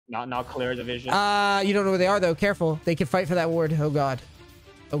Not clear the vision. You don't know where they are though. Careful. They can fight for that ward. Oh god.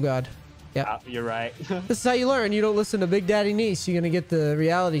 Oh god. Yeah. You're right. This is how you learn. You don't listen to Big Daddy NEACE. You're gonna get the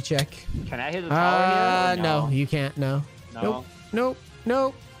reality check. Can I hit the tower here? No, you can't. No. No. Nope.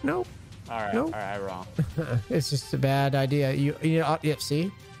 Nope. Nope. All right. Nope. All right. Wrong. It's just a bad idea. You yep.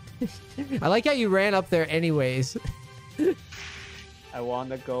 See. I like how you ran up there anyways. I want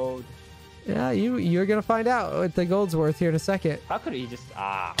the gold. Yeah, you're gonna find out what the gold's worth here in a second. How could he just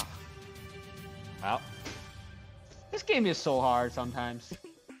Well, this game is so hard sometimes.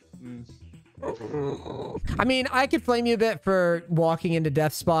 I mean, I could flame you a bit for walking into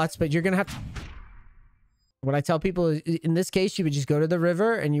death spots, but you're gonna have to... What I tell people is, in this case, you would just go to the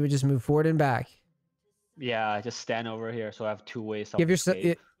river and you would just move forward and back. Yeah, just stand over here so I have 2 ways. Give yourself,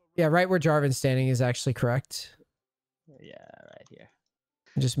 yeah, right where Jarvan's standing is actually correct. Yeah, right here.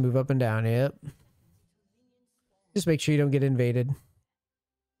 Just move up and down. Yep. Just make sure you don't get invaded.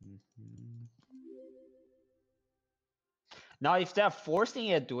 Now, if they're forcing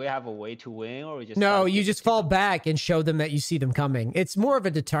it, do we have a way to win, or we just... No, you just fall back and show them that you see them coming. It's more of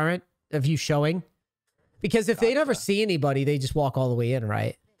a deterrent of you showing. Because if they never see anybody, they just walk all the way in,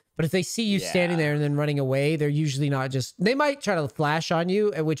 right? But if they see you standing there and then running away, they're usually not just... They might try to flash on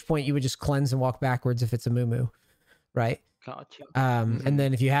you, at which point you would just cleanse and walk backwards if it's a moo-moo, right? Gotcha. And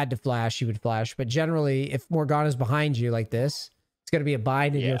then if you had to flash, you would flash. But generally, if Morgana's behind you like this, it's going to be a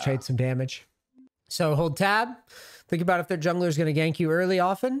bind and you'll trade some damage. So hold tab. Think about if their jungler is going to gank you early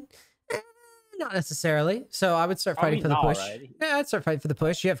often. Not necessarily. So I would start fighting for the push. Yeah, I'd start fighting for the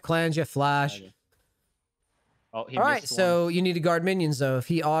push. You have cleanse, you have flash. Oh, all right, so you need to guard minions, though. If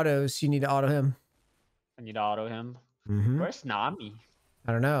he autos, you need to auto him. I need to auto him. Where's Nami?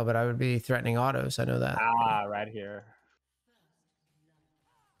 I don't know, but I would be threatening autos. I know that. Right here.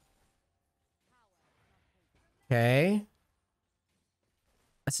 Okay.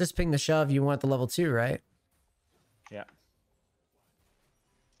 Let's just ping the shove. You want the level 2, right? Yeah.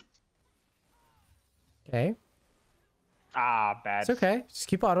 Okay. Bad. It's okay. Just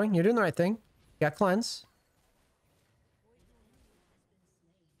keep autoing. You're doing the right thing. You got cleanse.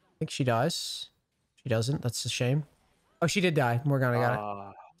 I think she dies. She doesn't. That's a shame. Oh, she did die. Morgana got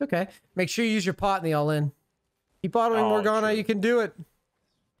it. It's okay. Make sure you use your pot in the all-in. Keep autoing, Morgana. True. You can do it.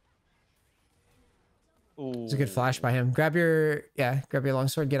 Ooh. It's a good flash by him. Grab your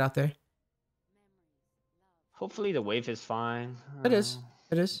longsword. Get out there. Hopefully the wave is fine. It is.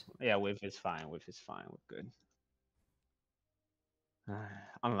 It is. Yeah, wave is fine. Wave is fine. We're good.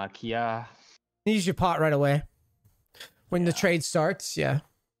 Unlucky. Use your pot right away. When the trade starts, yeah.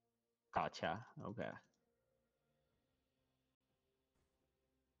 Gotcha. Okay.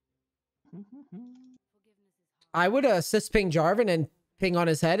 I would assist ping Jarvan and ping on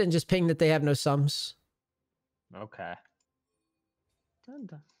his head and just ping that they have no sums. Okay. Done.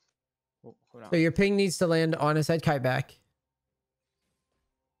 Oh, hold on. So your ping needs to land on his head, kite back.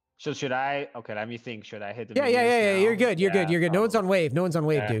 So should I? Okay, let me think. Should I hit the? Yeah. You're good. You're good. You're good. No one's on wave. No one's on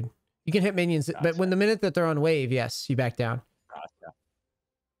wave, dude. You can hit minions, but when the minute that they're on wave, yes, you back down. Gotcha.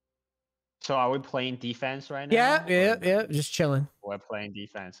 So are we playing defense right now? Yeah. Just chilling. We're playing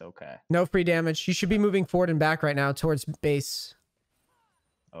defense. Okay. No free damage. You should be moving forward and back right now towards base.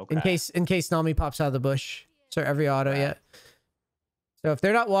 Okay. In case Nami pops out of the bush. So every auto, yeah. So if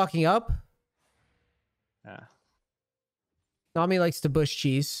they're not walking up, Nami likes to bush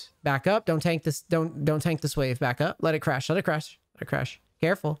cheese. Back up. Don't tank this. Don't tank this wave. Back up. Let it crash. Let it crash. Let it crash.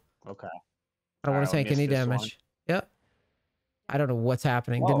 Careful. Okay. I don't want to tank any damage. Yep. I don't know what's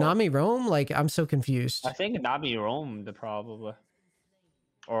happening. Did Nami roam? Like, I'm so confused. I think Nami roamed probably.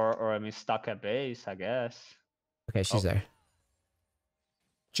 Or I mean stuck at base, I guess. Okay, she's there.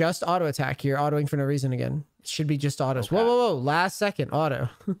 Just auto attack. You're autoing for no reason again. It should be just autos. Okay. Whoa. Last second auto.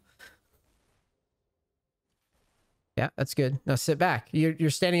 Yeah, that's good. Now sit back. You're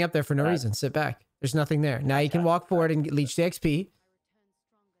standing up there for no reason. Sit back. There's nothing there. Now you can walk forward and leech the XP.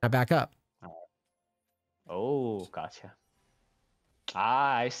 Now back up. Oh, gotcha.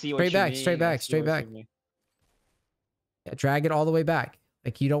 I see what you mean. Straight back. Yeah, drag it all the way back.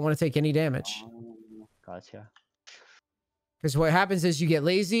 Like, you don't want to take any damage. Gotcha. Because what happens is you get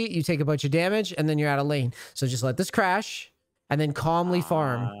lazy, you take a bunch of damage, and then you're out of lane. So just let this crash, and then calmly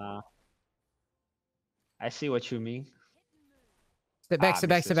farm. I see what you mean. Sit back.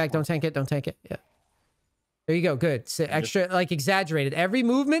 Don't tank it. Yeah. There you go. Good. Sit extra, like, exaggerated. Every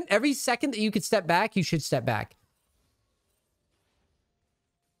movement, every second that you could step back, you should step back.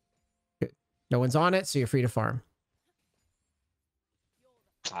 Good. No one's on it, so you're free to farm.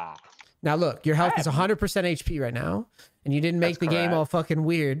 Now look, your health is 100% HP right now, and you didn't make the game all fucking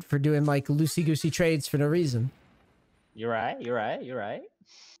weird for doing like loosey-goosey trades for no reason. You're right.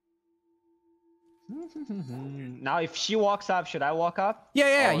 Now, if she walks up, should I walk up?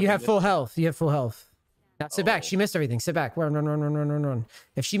 Yeah. Oh, You then have full health. You have full health. Now sit back. Oh. She missed everything. Sit back. Run.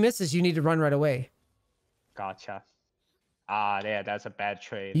 If she misses, you need to run right away. Gotcha. Ah, yeah, that's a bad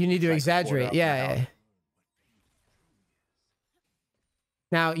trade. You need It's to like exaggerate. 1/4 of my Yeah. health.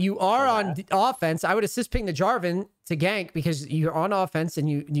 Now you are Go on offense. I would assist ping the Jarvan to gank because you're on offense and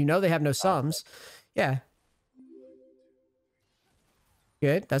you know they have no sums. Yeah.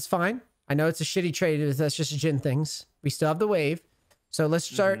 Good. That's fine. I know it's a shitty trade. That's just Jhin things. We still have the wave. So let's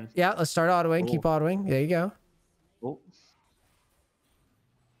start. Yeah, let's start autoing. Keep autoing. There you go. Oh.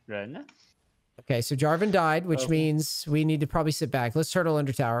 Run. Okay, so Jarvan died, which Okay. means we need to probably sit back. Let's turtle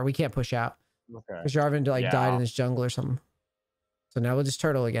under tower. We can't push out. Okay. Because Jarvan like died Yeah. in his jungle or something. So now we'll just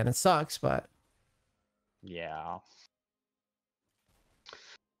turtle again. It sucks, but Yeah.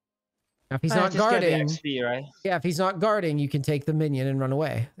 now if he's Ah, not just get the guarding, XP, right? yeah, if he's not guarding, you can take the minion and run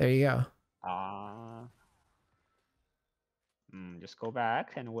away. There you go. Just go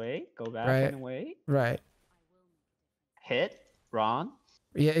back and wait. Go back Right. and wait. Right. Hit. Run.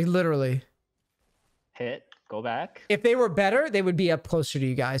 Yeah, literally. Hit. Go back. If they were better, they would be up closer to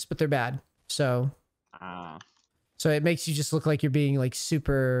you guys, but they're bad. So it makes you just look like you're being like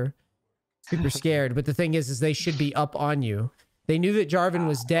super scared. But the thing is they should be up on you. They knew that Jarvan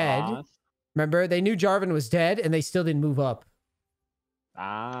was dead. Remember, they knew Jarvan was dead and they still didn't move up.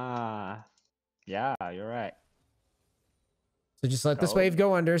 Yeah, you're right. So just let this wave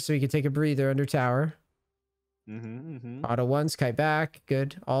go under so you can take a breather under tower. Auto once, kite back.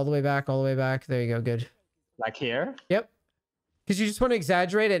 Good. All the way back, all the way back. There you go. Good. Like here? Yep. Because you just want to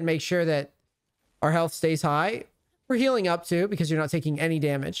exaggerate it and make sure that our health stays high. We're healing up too because you're not taking any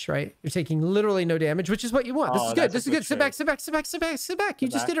damage, right? You're taking literally no damage, which is what you want. This is good. This is good. Sit back, sit back, sit back, sit back, sit back. You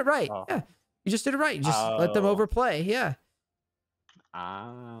just did it right. Yeah. You just did it right. You just let them overplay. Yeah.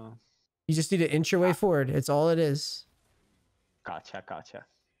 You just need to inch your way forward. It's all it is. Gotcha.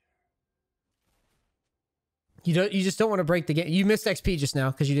 You just don't want to break the game. You missed XP just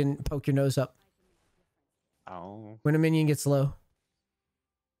now because you didn't poke your nose up. Oh. When a minion gets low.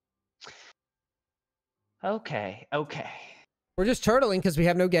 Okay. We're just turtling because we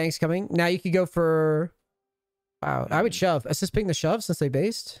have no ganks coming. Now you could go for... Wow. I would shove. Assist ping the shove since they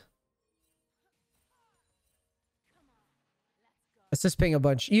based. Assist ping a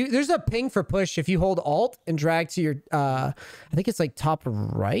bunch. There's a ping for push if you hold alt and drag to your... I think it's like top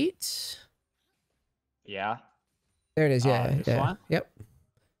right. Yeah. There it is. Yeah. This one? Yep.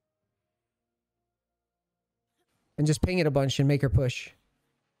 And just ping it a bunch and make her push.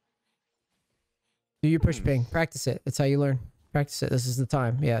 Do your push ping. Practice it. That's how you learn. Practice it. This is the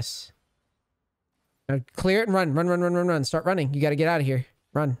time. Yes. Now clear it and run. Run. Start running. You got to get out of here.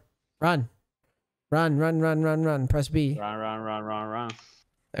 Run. Press B. Run.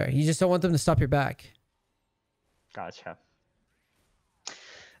 There. You just don't want them to stop your back. Gotcha.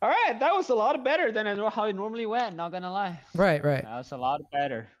 All right, that was a lot better than how it normally went. Not gonna lie. Right. That was a lot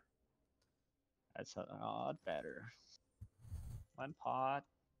better. That's a lot better. One pot.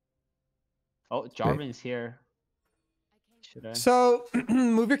 Oh, Jarvan's here. Should I? So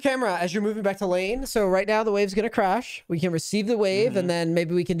move your camera as you're moving back to lane. So right now the wave's gonna crash. We can receive the wave and then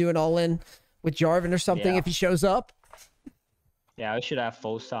maybe we can do an all-in with Jarvan or something if he shows up. Yeah, we should have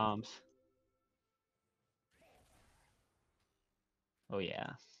full sums. Oh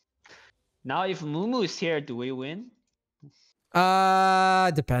yeah. Now if Mumu is here, do we win?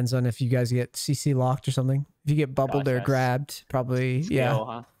 Depends on if you guys get CC locked or something. If you get bubbled or grabbed, probably. Skill,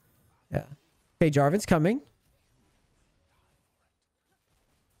 huh? Yeah. Okay, Jarvan's coming.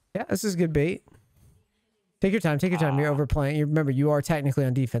 Yeah, this is good bait. Take your time. You're overplaying. You remember, you are technically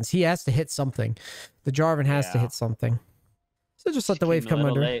on defense. He has to hit something. The Jarvan has to hit something. So just let the wave come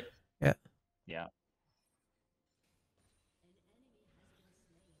under. Late. Yeah.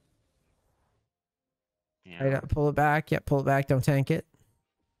 Right, pull it back. Yeah, pull it back. Don't tank it.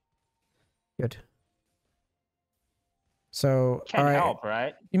 Good. So, Can't help,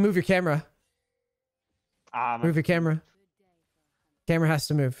 right? You move your camera. Move your camera. Camera has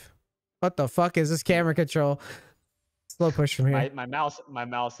to move. What the fuck is this camera control? Slow push from here. My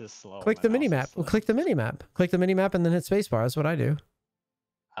mouse is slow. Click the mini map. Well, click the mini map. Click the mini map and then hit spacebar. That's what I do.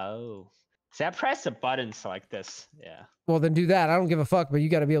 Oh. See, I press the buttons like this. Yeah. Well, then do that. I don't give a fuck, but you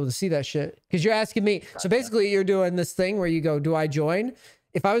got to be able to see that shit. Because you're asking me. So basically, you're doing this thing where you go, do I join?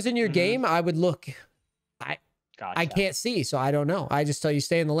 If I was in your game, I would look. I can't see, so I don't know. I just tell you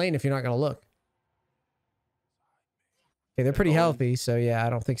stay in the lane if you're not going to look. Okay, they're pretty healthy, so yeah, I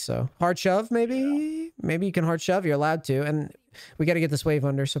don't think so. Hard shove, maybe? Yeah. Maybe you can hard shove. You're allowed to. And we got to get this wave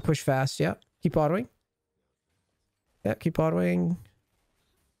under, so push fast. Yeah. Keep autoing. Yeah, keep autoing.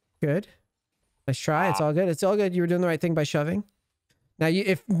 Good. Nice try. It's all good. It's all good. You were doing the right thing by shoving. Now,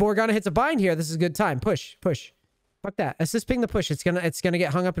 if Morgana hits a bind here, this is a good time. Push, push. Fuck that. Assist ping the push. It's gonna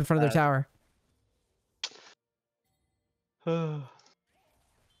get hung up in front of their tower.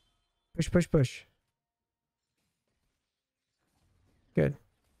 Push, push, push. Good.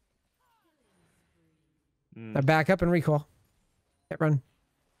 Now back up and recall. Can't run.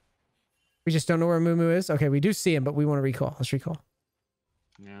 We just don't know where Moo is. Okay, we do see him, but we want to recall. Let's recall.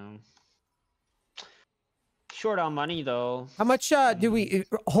 Yeah. Short on money though. How much do we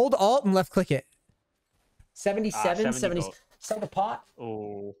hold alt and left click it? 77, 70. Sell the pot.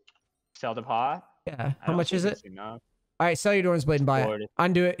 Oh, sell the pot. Yeah. How much is it? Enough. All right, sell your Doran's Blade and buy it.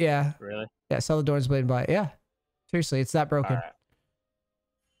 Undo it. Yeah. Really? Yeah, sell the Doran's Blade and buy it. Yeah. Seriously, it's that broken. Right.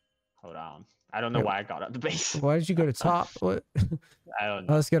 Hold on. I don't know why I got up the base. Why did you go to top? What? I don't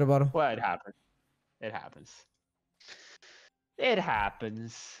know. Oh, let's go to bottom. Well, it happens. It happens. It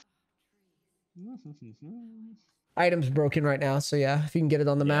happens. Item's broken right now, so yeah, if you can get it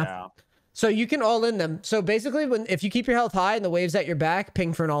on the map. So you can all in them. So basically, if you keep your health high and the wave's at your back,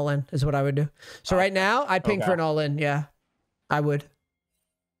 ping for an all in is what I would do. So right now, I'd ping for an all in. Yeah, I would.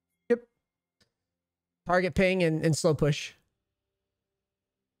 Yep. Target ping and slow push.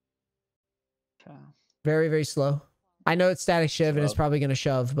 Very, very slow. I know it's static shiv and it's probably going to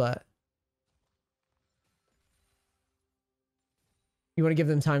shove, but you want to give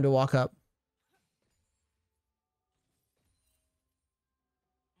them time to walk up.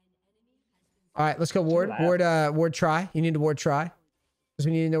 All right, let's go ward. Ward try. You need to ward try. Because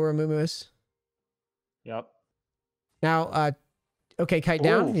we need to know where Mumu is. Yep. Now, okay, kite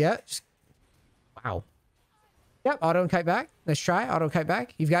down. Yeah. Wow. Yep, auto and kite back. Nice try. Auto kite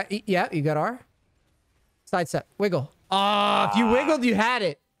back. You've got, yeah, you got R. Side step. Wiggle. Oh, if you wiggled, you had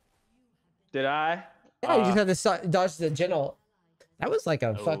it. Did I? Yeah, you just had to dodge the general. That was like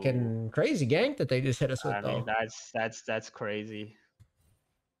a fucking crazy gank that they just hit us with, I mean, that's crazy.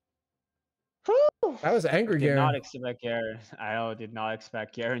 That was angry Garen. Did not expect Garen. I did not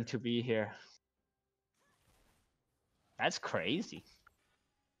expect Garen to be here. That's crazy.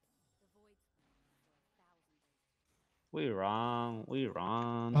 We wrong.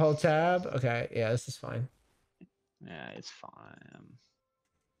 Hold tab. Okay, yeah, this is fine. Yeah, it's fine.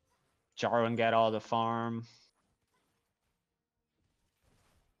 Jarwin get all the farm.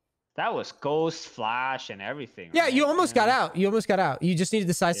 That was ghost flash and everything. Yeah, right? you almost got out. You almost got out. You just needed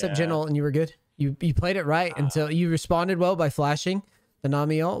the sidestep general and you were good. You played it right until you responded well by flashing the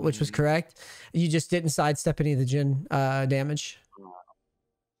Nami ult, which was correct. You just didn't sidestep any of the Jin damage.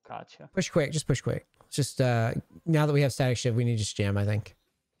 Gotcha. Push quick. Just push quick. Just now that we have static shiv, we need to just jam, I think.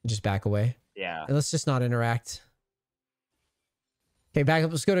 Just back away. Yeah. And let's just not interact. Okay, back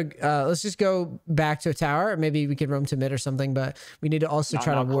up. Let's go to let's just go back to a tower. Maybe we can roam to mid or something, but we need to also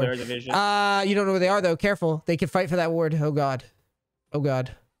try to ward. You don't know where they are though. Careful. They can fight for that ward. Oh god. Oh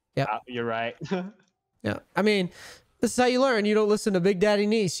god. Yeah. You're right. Yeah. I mean, this is how you learn. You don't listen to Big Daddy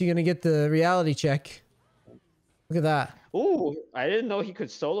Niece. You're gonna get the reality check. Look at that. Ooh, I didn't know he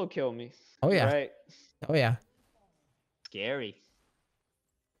could solo kill me. Oh yeah. Right. Oh yeah. Scary.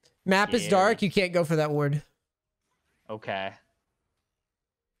 Map is dark. You can't go for that ward. Okay.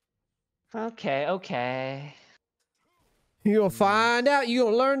 Okay. You'll find out.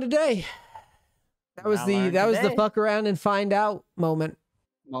 You'll learn today. That was the fuck around and find out moment.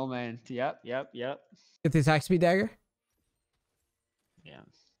 Yep. Get the attack speed dagger. Yeah.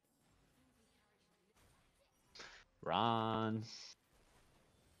 Run.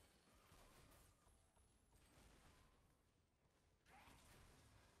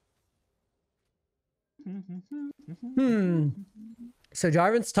 So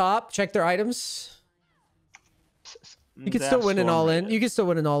Jarvan's top. Check their items. You can still win an all in. You can still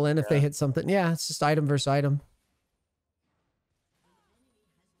win an all in if they hit something. Yeah, it's just item versus item.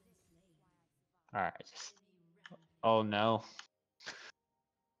 All right. Oh no.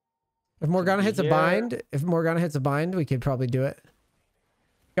 If Morgana hits a bind, we could probably do it.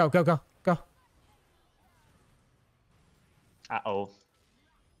 Go. Uh-oh.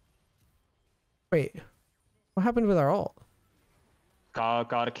 Wait. What happened with our ult?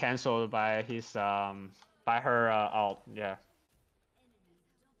 Got canceled by his by her ult.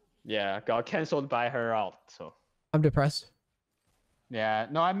 Yeah, got canceled by her ult. So I'm depressed. Yeah,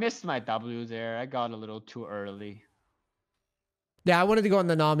 no, I missed my W there. I got a little too early. Yeah, I wanted to go on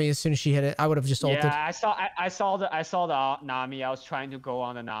the Nami as soon as she hit it. I would have just ulted. Yeah, I saw the Nami. I was trying to go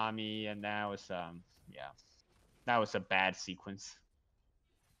on the Nami, and that was that was a bad sequence.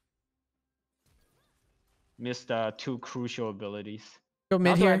 Missed two crucial abilities. Go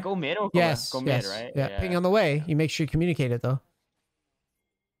mid here. Go mid or yes, go mid, right? Yeah, ping on the way. You make sure you communicate it though.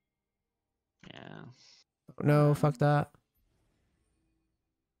 Yeah. No, fuck that.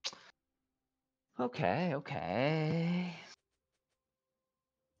 Okay, okay.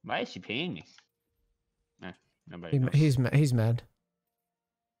 Why is she paying me? Eh, nobody knows. He's mad.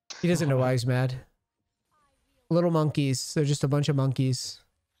 He doesn't know why he's mad. Little monkeys. They're just a bunch of monkeys.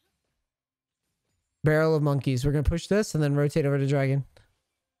 Barrel of monkeys. We're gonna push this and then rotate over to dragon.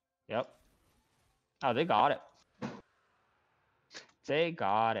 Yep. Oh, they got it. They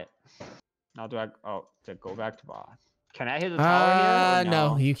got it. Now do I? Oh, to go back to bot. Can I hit the tower here? Or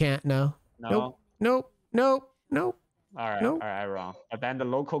no, you can't. No. No. Nope. Nope. Nope. Nope. All right. Nope. All right. Wrong. I banned the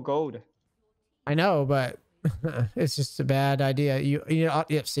local gold. I know, but it's just a bad idea. You know.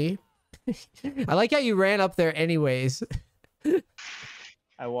 Yep. See. I like how you ran up there anyways.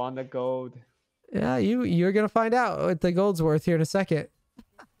 I want the gold. Yeah, you're gonna find out what the gold's worth here in a second.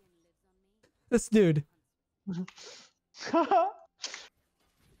 This dude. How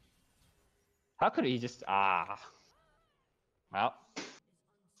could he just well,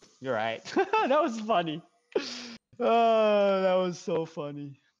 you're right. That was funny. Oh, that was so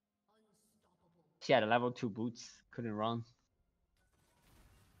funny. She had a level 2 boots, couldn't run.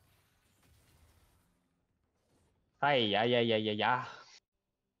 Hi, yeah.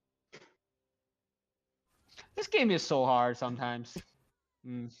 This game is so hard sometimes.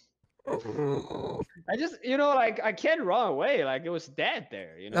 I just, like, I can't run away. Like, it was dead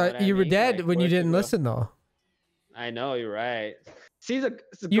there. You know what you I were mean? dead Like, when you didn't listen, though. I know, you're right. See, the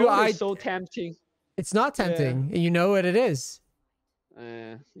goal is so tempting. It's not tempting. Yeah. You know what it is.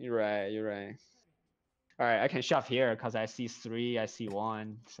 You're right. All right, I can shove here because I see 3, I see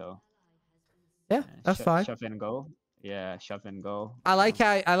 1, so. Yeah, that's fine. Shove and go. Yeah, shove and go. I like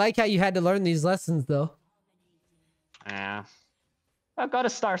how you had to learn these lessons, though. Yeah. I gotta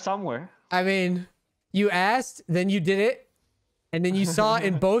start somewhere. I mean, you asked, then you did it, and then you saw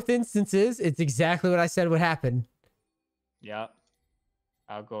in both instances, it's exactly what I said would happen. Yeah.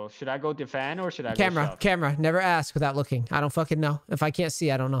 I'll go. Should I go defend or should I go shove? Camera. Never ask without looking. I don't fucking know. If I can't see,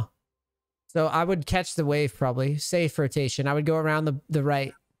 I don't know. So I would catch the wave probably. Safe rotation. I would go around the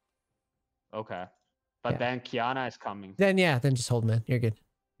right. Okay. But then Kiana is coming. Then just hold him in. You're good.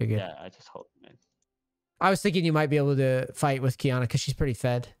 You're good. Yeah, I just hold him in. I was thinking you might be able to fight with Kiana because she's pretty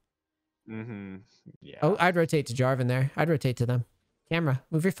fed. Yeah. Oh, I'd rotate to Jarvan there. I'd rotate to them. Camera.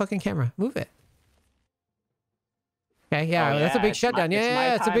 Move your fucking camera. Move it. Okay, yeah, that's a big shutdown.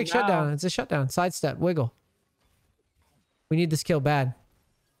 It's a big shutdown. It's a shutdown. Sidestep. Wiggle. We need this kill bad.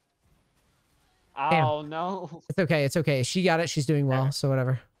 Oh, no. It's okay. It's okay. She got it. She's doing well, so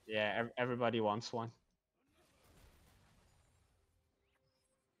whatever. Yeah, everybody wants one.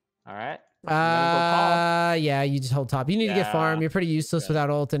 All right. Yeah, you just hold top. You need to get farm. You're pretty useless without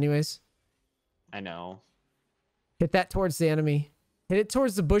ult anyways. I know. Hit that towards the enemy. Hit it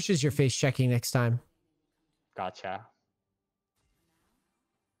towards the bushes you're face checking next time. Gotcha.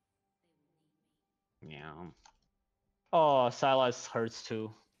 Yeah. Oh, Silas hurts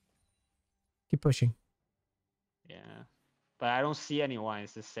too. Keep pushing. Yeah. But I don't see anyone.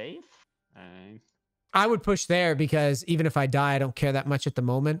 Is this safe? I would push there because even if I die, I don't care that much at the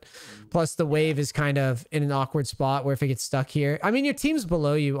moment. Plus, the wave is kind of in an awkward spot where if it gets stuck here... I mean, your team's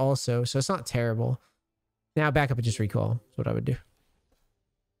below you also, so it's not terrible. Now back up and just recall. That's what I would do.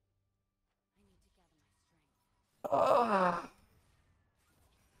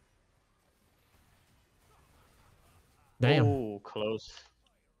 Damn. Oh, close.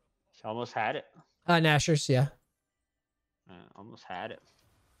 She almost had it. Nashers, yeah. Almost had it.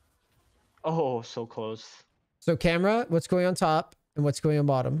 Oh, so close. So camera, what's going on top and what's going on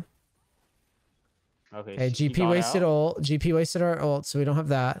bottom? Okay, GP wasted ult. GP wasted our ult, so we don't have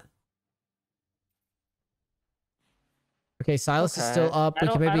that. Okay, Silas is still up. I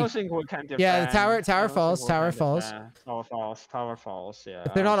don't think we can defend. Yeah, the tower falls. Tower falls. Tower falls. Yeah.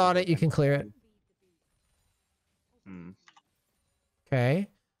 If they're not on it, you can clear it. Okay.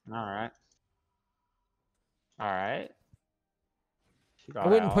 All right. I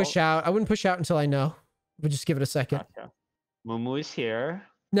wouldn't push out. I wouldn't push out until I know. We'll just give it a second. Gotcha. Mumu is here.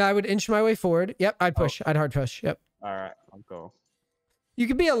 No, I would inch my way forward. Yep, I'd push. I'd hard push. Yep. All right, I'll go. You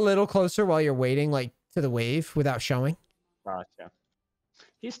could be a little closer while you're waiting, like to the wave, without showing. Gotcha.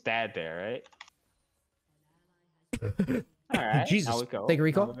 He's dead there, right? All right. Jesus. Now we go. Take a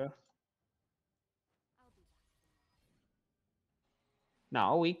recall.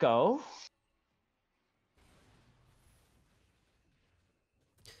 Now we go.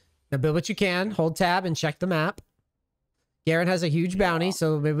 Now build what you can. Hold tab and check the map. Garen has a huge bounty,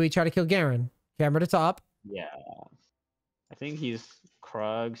 so maybe we try to kill Garen. Camera to top. Yeah. I think he's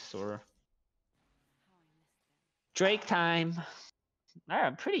Krugs or Drake time.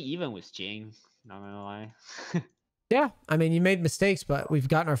 I'm pretty even with Jing. Not gonna lie. Yeah, I mean, you made mistakes, but we've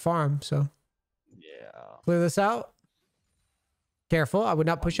gotten our farm, so Yeah. clear this out. Careful, I would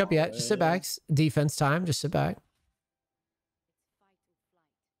not push On up my yet. Just sit way. back. Defense time. Just sit back.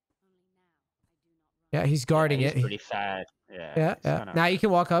 Yeah, he's guarding He's it. pretty fat. Yeah. Yeah, It's yeah. kinda... Now you can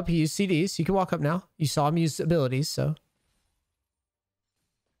walk up. He used CDs. You can walk up now. You saw him use abilities, so.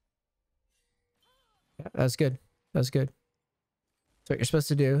 Yeah, that was good. That was good. That's what you're supposed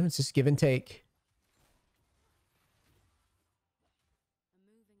to do. It's just give and take.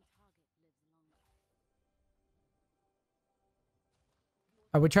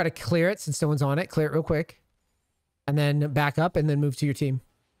 I would try to clear it since no one's on it. Clear it real quick. And then back up and then move to your team.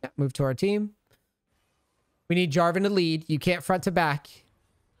 Yeah, move to our team. We need Jarvan to lead. You can't front to back.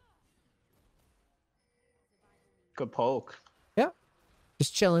 Good poke. Yeah.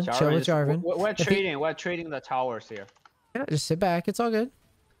 Just chilling. Chill with Jarvan. We're trading. We're trading the towers here. Yeah, just sit back. It's all good.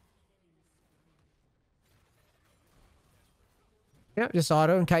 Yeah, just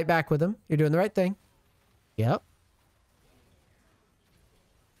auto and kite back with him. You're doing the right thing. Yep.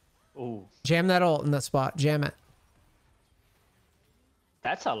 Ooh. Jam that ult in that spot. Jam it.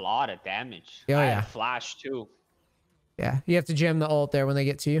 That's a lot of damage. Oh, I yeah. have flash too. Yeah, you have to jam the ult there when they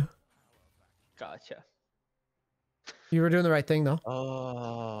get to you. Gotcha. You were doing the right thing, though.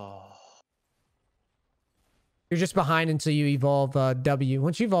 Oh. You're just behind until you evolve W.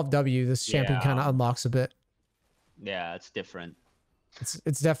 Once you evolve W, this champion kind of unlocks a bit. Yeah, it's different.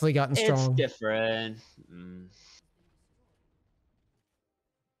 It's definitely gotten strong. It's different. Mm.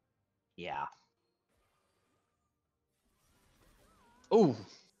 Yeah. Ooh.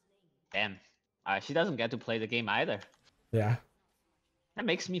 Damn. She doesn't get to play the game either. Yeah. That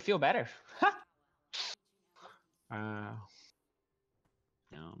makes me feel better. No.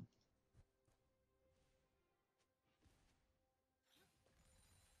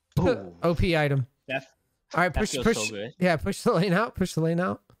 Ooh. OP item. All right, push. So good. Yeah, push the lane out. Push the lane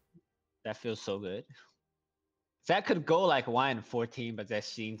out. That feels so good. That could go like 1-14, but that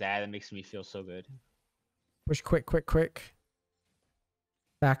seeing that, it makes me feel so good. Push quick, quick, quick.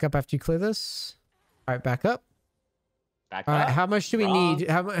 Back up after you clear this. All right, back up. Back All up. right, how much do we need?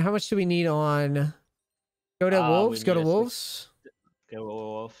 How much do we need on? Go to wolves. Go to wolves. Go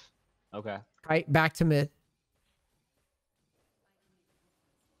wolves. Okay. Right, back to mid.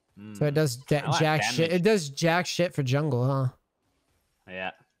 So it does jack shit. It does jack shit for jungle, huh?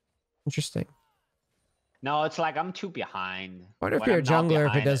 Yeah. Interesting. No, it's like I'm too behind. I wonder if you're a jungler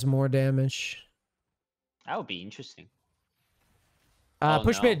if it does more damage. That would be interesting.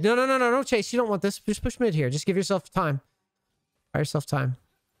 Push mid. No, Chase. You don't want this. Just push mid here. Just give yourself time. Buy yourself time.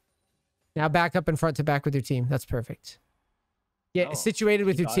 Now back up and front to back with your team. That's perfect. Yeah, situated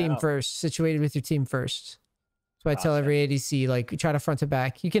with your team first. Situated with your team first. That's why I tell every ADC, like, try to front to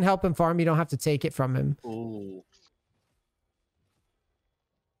back. You can help him farm. You don't have to take it from him. Ooh.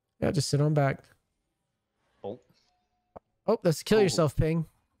 Yeah, just sit on back. Oh, that's kill yourself ping.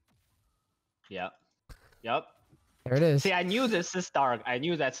 Yep. Yep. There it is. See, I knew this is dark. I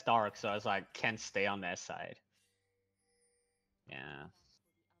knew that's dark, so I was like, can't stay on that side. Yeah.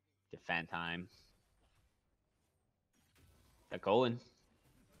 Defend time. They're going.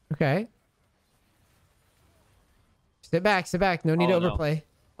 Okay. Sit back. No need to overplay.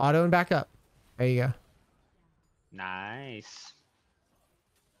 Auto and back up. There you go. Nice.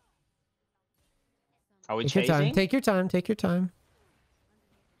 Are we chasing? Take your time. Take your time.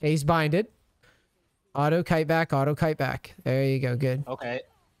 Okay, he's binded. Auto kite back. There you go. Good. Okay.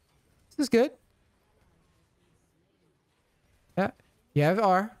 This is good. Yeah. You have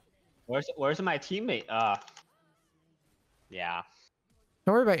R. Where's my teammate? Yeah.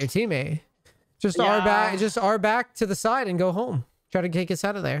 Don't worry about your teammate. Just R back to the side and go home. Try to kick us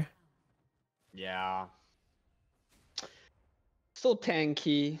out of there. Yeah. Still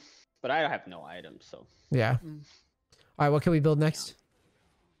tanky, but I have no items, so. Yeah. All right, what can we build next?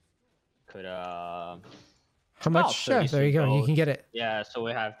 Could how much? Yeah, there you go. Gold. You can get it. Yeah, so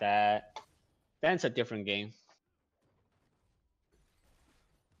we have that. Then it's a different game.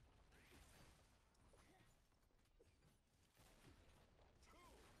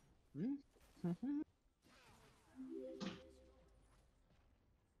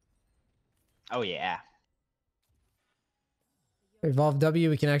 Oh yeah. Evolve W,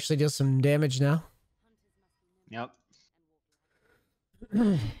 we can actually deal some damage now. Yep.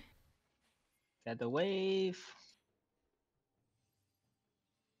 Got the wave.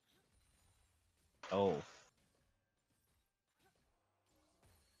 Oh.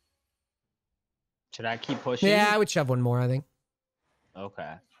 Should I keep pushing? Yeah, I would shove one more, I think.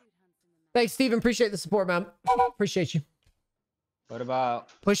 Okay. Thanks, Steven. Appreciate the support, man. Appreciate you. What about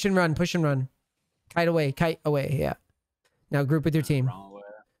Push and run. Push and run. Kite away. Kite away. Yeah. Now group with your team. wrong way?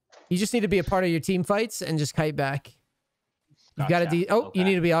 You just need to be a part of your team fights and just kite back. You've got to Okay. you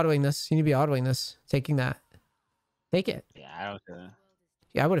need to be autoing this. You need to be autoing this. Taking that. Take it. Yeah, I don't know.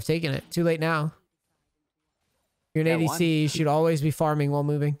 Yeah, I would have taken it. Too late now. You're an ADC. You should always be farming while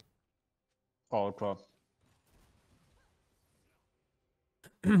moving. Oh, bro.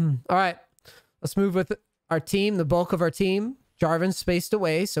 All right. Let's move with our team. The bulk of our team. Jarvan's spaced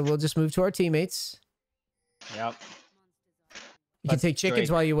away, so we'll just move to our teammates. Yep. You can take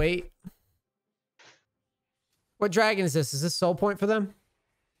chickens while you wait. What dragon is this? Is this soul point for them?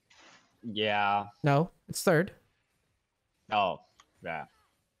 Yeah. No, it's third. Oh, yeah.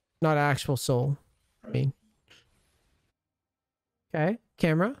 Not actual soul. I mean. Okay,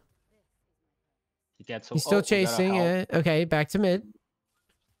 camera. He's still chasing it. Okay, back to mid.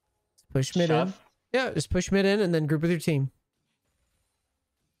 Push mid in. Yeah, just push mid in and then group with your team.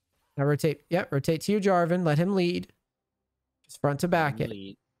 Now rotate. Yeah, rotate to your Jarvan. Let him lead. Just front to back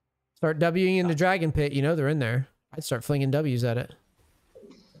it. Start Wing in the dragon pit. You know they're in there. I'd start flinging W's at it.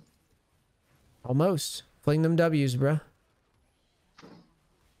 Almost. Fling them W's, bruh.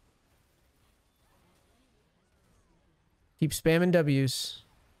 Keep spamming W's.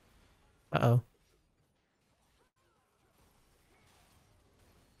 Uh-oh.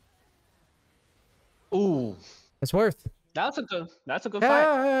 Ooh. That's worth. That's a good fight.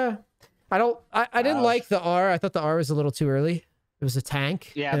 Yeah. I didn't like the R. I thought the R was a little too early. It was a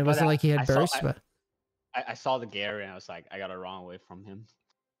tank. Yeah. And it wasn't like he had burst, but I saw the Gary and I was like, I got it wrong away from him.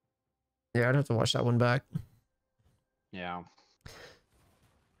 yeah, I'd have to watch that one back. Yeah.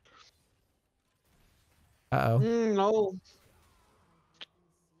 Uh-oh. No.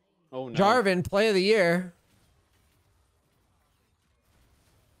 Oh no. Jarvan, play of the year.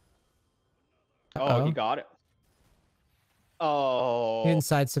 Oh, he got it. Oh.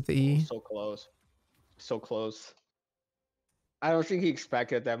 Inside step the E. So close. So close. I don't think he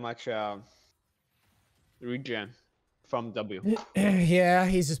expected that much regen from W. Yeah,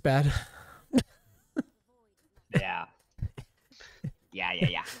 he's just bad. Yeah. Yeah.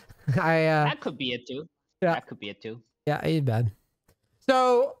 That could be it too. Yeah. That could be it too. Yeah, he's bad.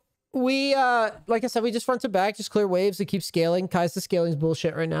 So we like I said, we just front to back, just clear waves to keep scaling. Kai's the scaling's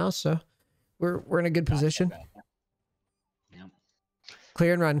bullshit right now, so we're in a good position. Yep.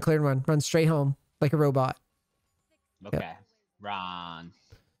 Clear and run. Run straight home like a robot. Okay. Yep. Run.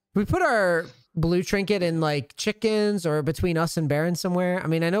 We put our blue trinket in like chickens or between us and Baron somewhere. I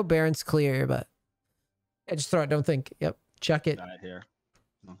mean, I know Baron's clear, but I just throw it. Don't think. Yep. Check it. Got it here.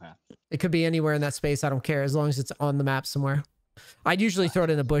 Okay. It could be anywhere in that space. I don't care as long as it's on the map somewhere. I'd usually throw it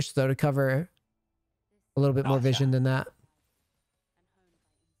in a bush though to cover a little bit more vision than that.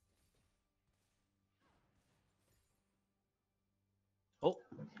 Oh,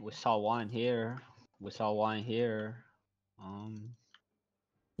 we saw one here.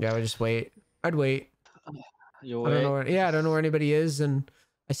 Yeah, we just wait. I'd wait. You I don't wait. know where, I don't know where anybody is, and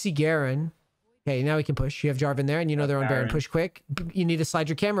I see Garen. Okay, now we can push. You have Jarvan there, and you know they're on Baron. Push quick. You need to slide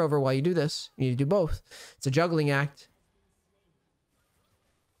your camera over while you do this. You need to do both. It's a juggling act.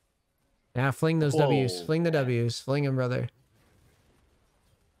 Yeah, fling those W's. Fling the W's. Fling them, brother.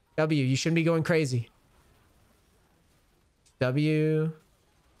 W, you shouldn't be going crazy. W.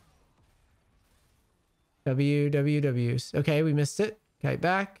 W's. Okay, we missed it. Okay,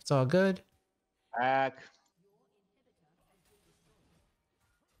 back. It's all good. Back.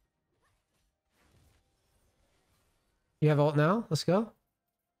 You have ult now? Let's go.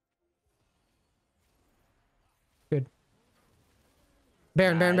 Good.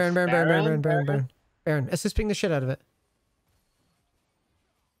 Baron. Let's just ping the shit out of it.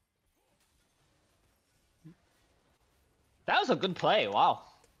 That was a good play. Wow.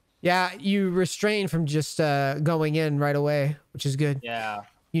 Yeah, you restrain from just going in right away, which is good. Yeah.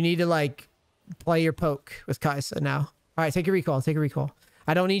 You need to like play your poke with Kaisa now. All right, take a recall.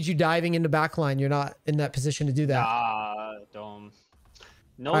 I don't need you diving into backline. You're not in that position to do that. Don't.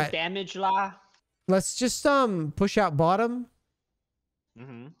 No damage lah. Let's just push out bottom.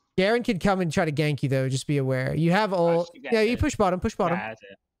 Mm-hmm. Garen could come and try to gank you though. Just be aware. You have ult. Yeah, you push bottom. Push bottom. Yeah,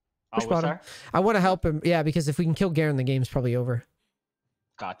 push bottom. I want to help him. Yeah, because if we can kill Garen, the game's probably over.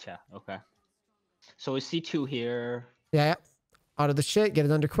 Gotcha. Okay. So we see two here. Yeah. Out of the shit. Get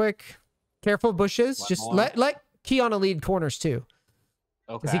it under quick. Careful bushes. One just more. let Kiana lead corners too.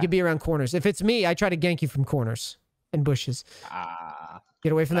 Okay. Because he could be around corners. If it's me, I try to gank you from corners and bushes.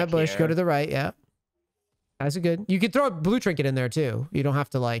 Get away from that bush. Here. Go to the right. Yeah. That's a good. You could throw a blue trinket in there too. You don't have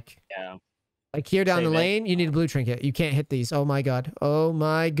to like. Yeah. Like here down the lane, you need a blue trinket. You can't hit these. Oh my god. Oh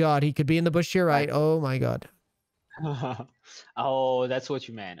my god. He could be in the bush to your right. Oh my god. Oh, that's what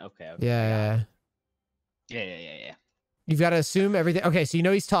you meant. Okay, okay. Yeah. Yeah. You've got to assume everything. Okay, so you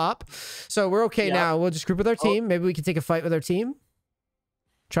know he's top. So we're okay Yep. now. We'll just group with our team. Maybe we can take a fight with our team.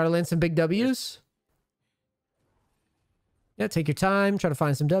 Try to land some big W's. Yeah, take your time. Try to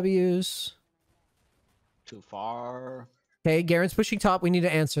find some W's. Too far. Okay, Garen's pushing top. We need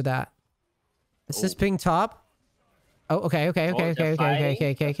to answer that. Assist ping top. Oh, okay.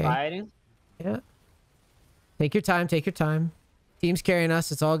 Fighting. Yeah. Take your time. Take your time. Team's carrying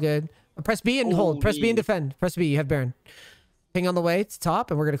us. It's all good. Press B and hold. Press B and defend. Press B. You have Baron. Ping on the way to top,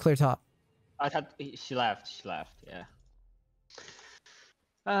 and we're gonna clear top. I thought she left. She left. Yeah.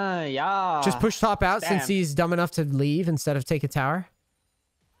 Yeah. Just push top out since he's dumb enough to leave instead of take a tower.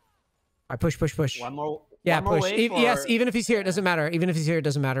 All right, push. One more. Yeah, one more push. wave Yes, even if he's here, it doesn't matter. Even if he's here, it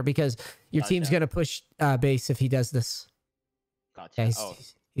doesn't matter because your team's gonna push base if he does this. Gotcha. Yeah,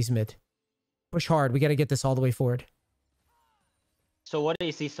 he's mid. Push hard. We got to get this all the way forward. So what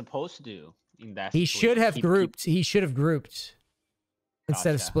is he supposed to do in that? He should have grouped. He should have grouped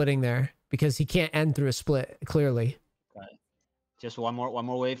instead of splitting there because he can't end through a split clearly. Just one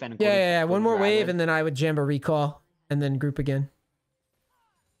more wave and yeah. One more wave and then I would jam a recall and then group again.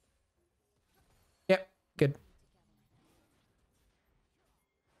 Yep, good.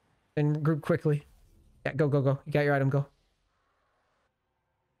 And group quickly. Yeah, go. You got your item. Go.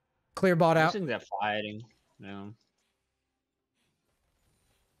 Clear bot out. I think they're fighting. Yeah.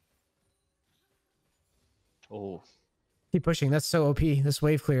 Oh. Keep pushing. That's so OP. This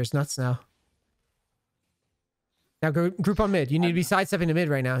wave clear is nuts now. Now group on mid. You need to be sidestepping to mid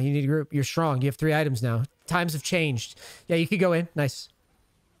right now. You need to group. You're strong. You have 3 items now. Times have changed. Yeah, you could go in. Nice.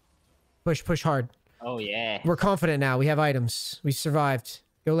 Push hard. Oh, yeah. We're confident now. We have items. We survived.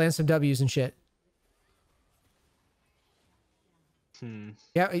 Go land some W's and shit.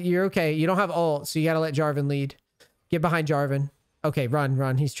 Yeah, you're okay. You don't have ult, so you gotta let Jarvan lead. Get behind Jarvan. Okay,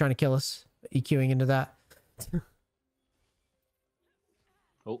 run. He's trying to kill us. EQing into that.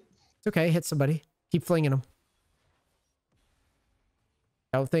 Oh. It's okay. Hit somebody. Keep flinging them.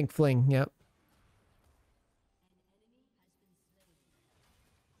 Don't think fling. Yep.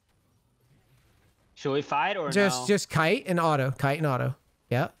 Should we fight or just no? Just kite and auto.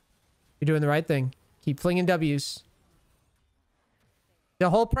 Yeah. You're doing the right thing. Keep flinging W's. The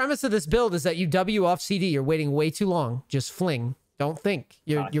whole premise of this build is that you W off CD. You're waiting way too long. Just fling. Don't think.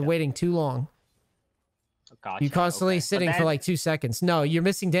 You're waiting too long. Gotcha. You're constantly sitting for like 2 seconds. No, you're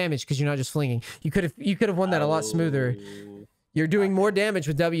missing damage because you're not just flinging. You could have won that a lot smoother. You're doing more damage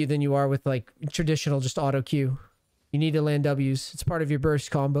with W than you are with like traditional just auto Q. You need to land W's. It's part of your burst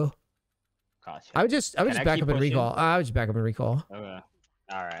combo. Gotcha. I would just back up and recall. I would just back up and recall. Okay.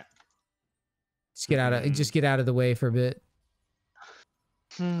 All right. Just get out of the way for a bit.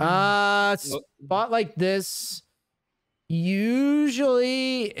 Spot like this.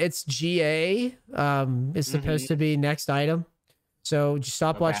 Usually it's GA. It's supposed to be next item. So just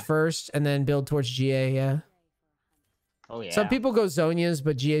stopwatch first and then build towards GA. Yeah. Oh yeah. Some people go Zonias,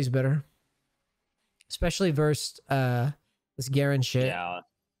 but GA's better. Especially versus this Garen shit. Yeah.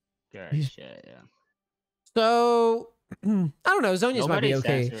 Garen shit, yeah. So I don't know. Zonias might be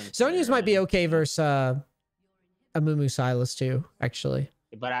okay. Zonias might be okay versus a Mumu Silas too, actually.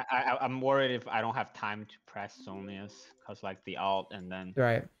 But I'm worried if I don't have time to press Zonias because like the alt and then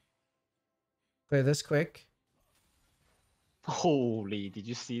right. Clear this quick. Holy, did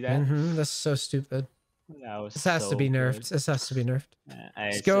you see that? That's so stupid. This has to be nerfed. Good. This has to be nerfed.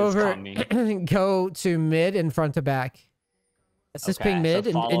 Let's go over. Go to mid and front to back. Assist ping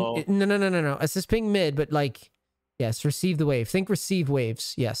mid. So no. Assist ping mid, but like, yes, receive the wave. Think receive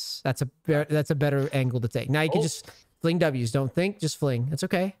waves. Yes, that's a better angle to take. Now you can just fling W's. Don't think, just fling. It's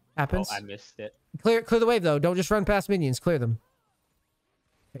okay. Happens. Oh, I missed it. Clear the wave though. Don't just run past minions. Clear them.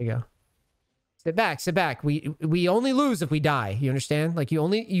 There you go. Sit back. We only lose if we die. You understand? Like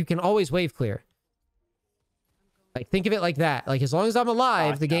you can always wave clear. Like think of it like that. Like as long as I'm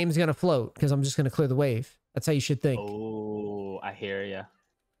alive, the game's gonna float because I'm just gonna clear the wave. That's how you should think. Oh, I hear ya.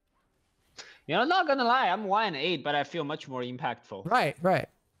 You know, I'm not gonna lie. I'm 1-8, but I feel much more impactful. Right.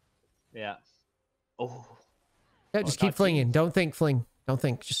 Yeah. Oh. Yeah, just keep flinging. Don't think fling. Don't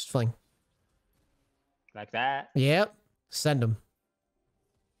think. Just fling. Like that. Yep. Send them.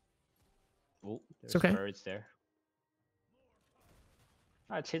 Oh, there's okay. Birds there.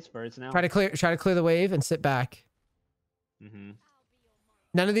 Oh, it's his birds now. Try to clear the wave and sit back.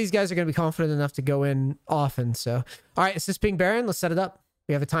 None of these guys are going to be confident enough to go in often. So, all right, assist ping Baron. Let's set it up.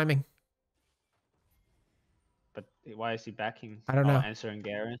 We have a timing. But why is he backing? I don't know. Answering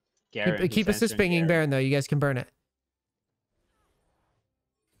Garen. Keep assist pinging Baron though. You guys can burn it.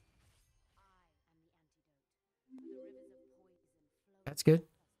 That's good.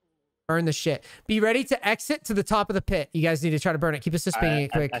 Burn the shit. Be ready to exit to the top of the pit. You guys need to try to burn it. Keep assist pinging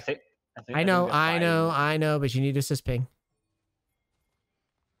it quick. I know, but you need assist ping.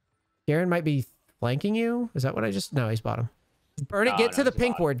 Garen might be flanking you. Is that what I just... No, he's bottom. Burn it. Get to the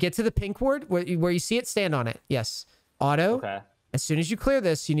pink ward. Get to the pink ward where you see it. Stand on it. Yes. Auto. Okay. As soon as you clear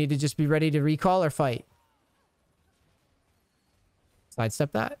this, you need to just be ready to recall or fight.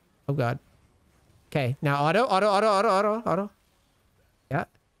 Sidestep that. Oh, God. Okay. Now auto. Yeah.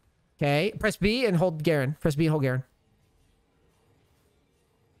 Okay. Press B and hold Garen. Press B and hold Garen.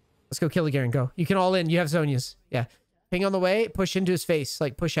 Let's go kill the Garen. Go. You can all in. You have Zonias. Yeah. Ping on the way. Push into his face.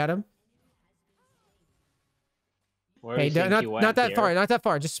 Like, push at him. Okay, not that far. Not that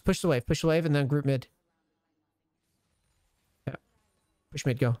far. Just push the wave. Push the wave and then group mid. Yeah. Push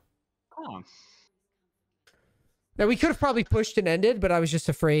mid. Go. Oh. Now, we could have probably pushed and ended, but I was just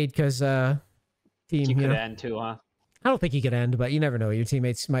afraid because team, you could end too, huh? I don't think he could end, but you never know. Your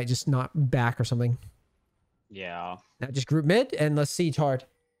teammates might just not back or something. Yeah. Now just group mid and let's siege hard.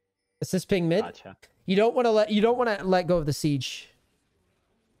 Assist ping mid. Gotcha. You don't want to let go of the siege.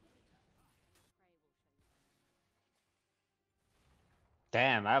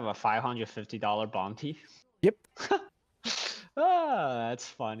 Damn, I have a $550 bounty. Yep. Ah, that's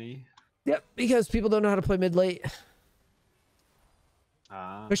funny. Yep, because people don't know how to play mid late.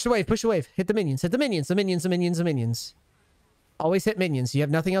 Push the wave, push the wave. Hit the minions, hit the minions, the minions, the minions, the minions. Always hit minions. You have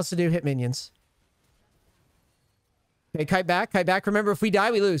nothing else to do, hit minions. Okay, kite back, kite back. Remember, if we die,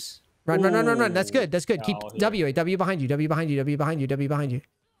 we lose. Run, run, run, run, run. That's good, that's good. Keep W, W behind you, W behind you, W behind you, W behind you.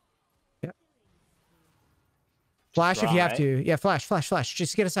 Yep. Flash if you have to. Yeah, flash, flash, flash.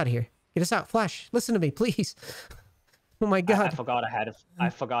 Just get us out of here. Get us out. Flash. Listen to me, please. Oh my God. I forgot I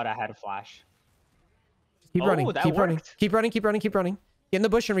had a flash. Keep running. Keep running. Keep running. Keep running. Keep running. Get in the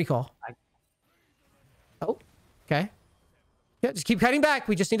bush and recall. Oh, okay. Yeah, just keep cutting back.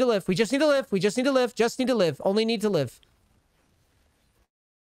 We just need to live. We just need to live. We just need to live. Just need to live. Only need to live.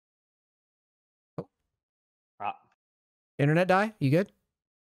 Oh. Internet die? You good?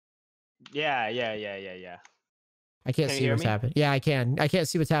 Yeah. I can't see what's happening. Yeah, I can. I can't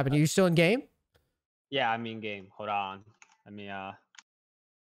see what's happening. Are you still in game? Yeah, I'm in game. Hold on. Let me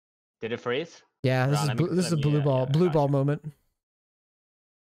did it freeze? Yeah, this is a blue ball moment.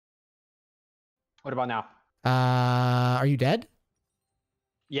 What about now? Are you dead?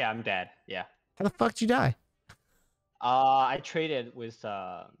 Yeah, I'm dead. Yeah. How the fuck did you die? I traded with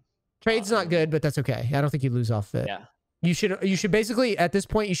Trade's not good, but that's okay. I don't think you lose off it. Yeah. You should basically at this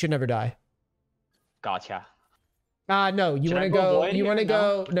point you should never die. Gotcha. No, you want to go you want to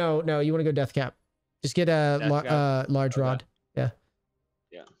go no, you want to go death cap. Just get a large rod. Yeah.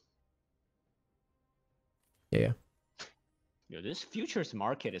 Yeah. Yo, this futures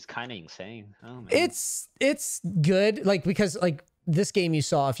market is kind of insane. Oh, man. It's good, like, because like this game you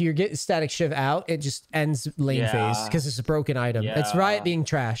saw, if you get static shiv out, it just ends lane phase because it's a broken item. Yeah. It's Riot being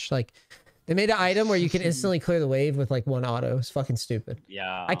trash. Like they made an item where you can instantly clear the wave with like one auto. It's fucking stupid.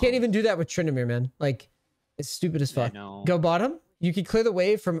 Yeah. I can't even do that with Tryndamere, man. Like it's stupid as fuck. Go bottom. You can clear the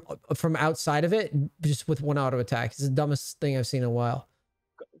wave from outside of it just with one auto attack. It's the dumbest thing I've seen in a while.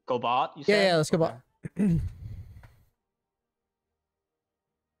 Go bot, you said? Yeah, let's go bot.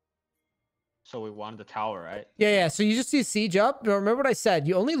 So we won the tower, right? Yeah. So you just see siege up. But remember what I said.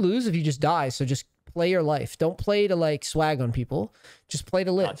 You only lose if you just die. So just play your life. Don't play to like swag on people. Just play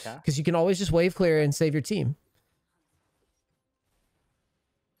to live. Because you can always just wave clear and save your team.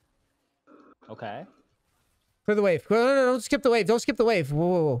 Okay. Clear the wave. No, don't skip the wave. Don't skip the wave.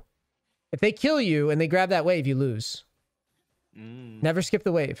 Whoa. If they kill you and they grab that wave, you lose. Never skip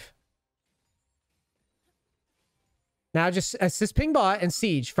the wave. Now just assist ping bot and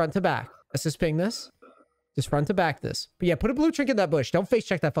siege front to back. Assist ping this. Just front to back this. But yeah, put a blue trinket in that bush. Don't face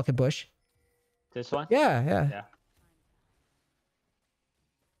check that fucking bush. This one? Yeah.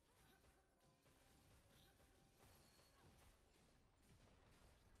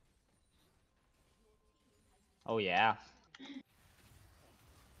 Oh yeah.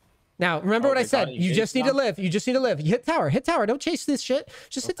 Now, remember what I said. You just need to live. You just need to live. You hit tower. Hit tower. Don't chase this shit.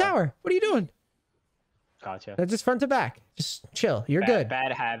 Just hit tower. What are you doing? Gotcha. Just front to back. Just chill. You're good.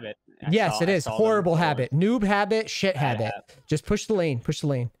 Bad habit. Yes, it is. Horrible habit. Noob habit. Shit habit. Just push the lane. Push the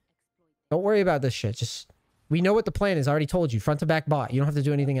lane. Don't worry about this shit. Just, we know what the plan is. I already told you. Front to back bot. You don't have to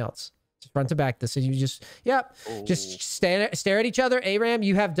do anything else. Just front to back this. And you just, yep. Just stare at each other. ARAM,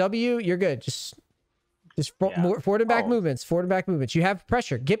 you have W. You're good. Just forward and back movements. Forward and back movements. You have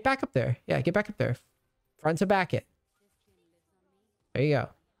pressure. Get back up there. Yeah, get back up there. Front to back it. There you go.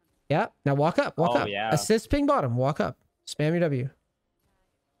 Yeah. Now walk up. Walk up. Yeah. Assist ping bottom. Walk up. Spam your W.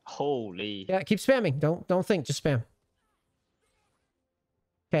 Holy. Yeah, keep spamming. Don't think. Just spam.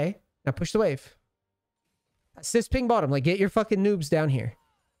 Okay. Now push the wave. Assist ping bottom. Like, get your fucking noobs down here.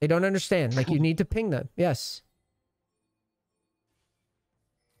 They don't understand. Like, you need to ping them. Yes.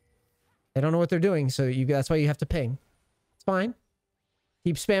 They don't know what they're doing, so that's why you have to ping. It's fine.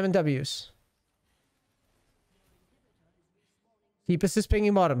 Keep spamming W's. Keep assist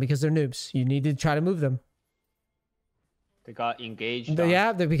pinging bottom because they're noobs. You need to try to move them. They got engaged.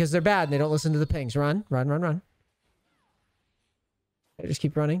 Yeah, because they're bad and they don't listen to the pings. Run, run, run, run. Okay, just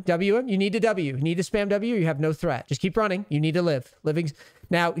keep running. W him. You need to W. You need to spam W. You have no threat. Just keep running. You need to live. Living.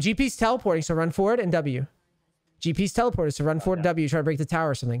 Now, GP's teleporting, so run forward and W. GP's teleported, so run forward and W. Try to break the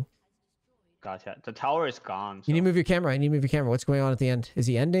tower or something. Gotcha. The tower is gone. So. You need to move your camera. You need to move your camera. What's going on at the end? Is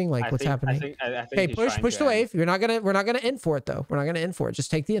he ending? Like, what's happening? I think hey, push the wave. We're not gonna end for it though. We're not gonna end for it.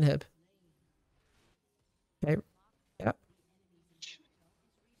 Just take the inhib. Okay. Yeah.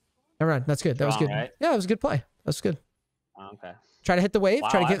 All right. That's good. That was good. Right? Yeah, it was a good play. That's good. Okay. Try to hit the wave. Wow,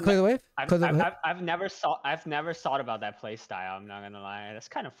 Try to clear the wave. I've never thought about that play style. I'm not gonna lie. That's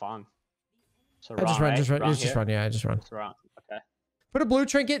kind of fun. So just run. Just run. Yeah, just run. Just run. Okay. Put a blue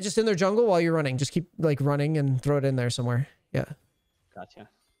trinket just in their jungle while you're running. Just keep like running and throw it in there somewhere. Yeah. Gotcha.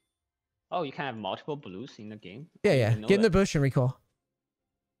 Oh, you can have multiple blues in the game? Yeah, yeah. Get in the bush and recall.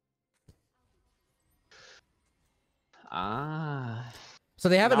 Ah. So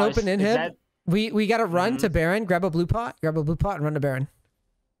they have an open inhib. We gotta run to Baron, grab a blue pot and run to Baron.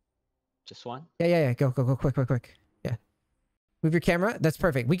 Just one? Yeah. Go quick. Yeah. Move your camera. That's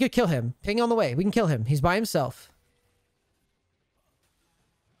perfect. We could kill him. Ping on the way. We can kill him. He's by himself.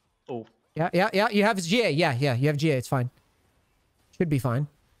 Oh. Yeah. You have his GA. Yeah. You have GA. It's fine. Should be fine.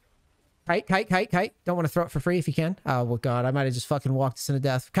 Kite. Don't want to throw it for free if you can. Oh, well, God. I might have just fucking walked us into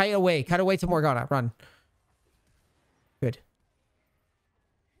death. Kite away to Morgana. Run. Good.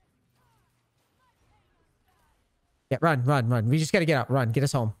 Yeah, run. We just gotta get out. Run. Get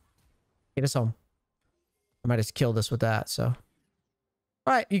us home. I might have killed us with that, so.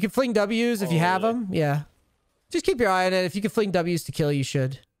 All right. You can fling W's if you have them. Yeah. Just keep your eye on it. If you can fling W's to kill, you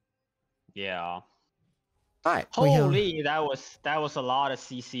should. Yeah. All right. Holy, that was a lot of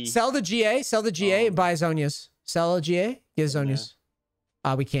CC. Sell the GA and buy Zonias. Sell a GA, get Zonias.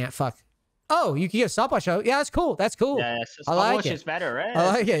 We can't. Fuck. Oh, you can get a stopwatch out. Yeah, that's cool. Yeah, I like it. Is better, right? I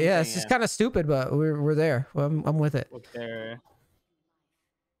like it. Yeah, it's just kind of stupid, but we're there. I'm with it. There.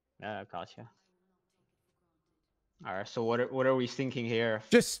 Yeah, gotcha. All right. So what are we thinking here?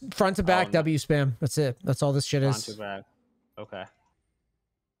 Just front to back W spam. That's it. That's all this shit is. Front to back. Okay.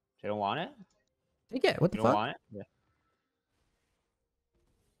 They don't want it? Take it. What the fuck? Don't want it? Yeah.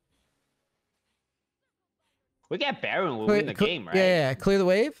 We get Baron, we'll win the game, right? Yeah. Clear the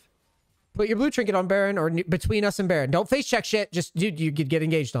wave. Put your blue trinket on Baron or between us and Baron. Don't face check shit. Just, dude, you could get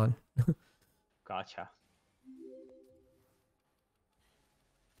engaged on. Gotcha.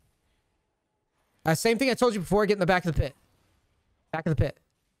 Same thing I told you before. Get in the back of the pit.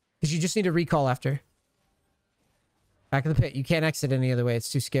 Because you just need to recall after. Back of the pit. You can't exit any other way. It's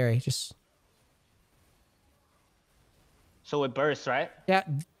too scary. Just... So it bursts, right? Yeah.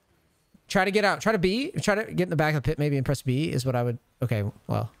 Try to get out. Try to get in the back of the pit maybe and press B is what I would... Okay,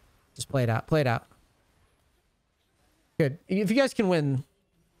 well... Just play it out. Good. If you guys can win.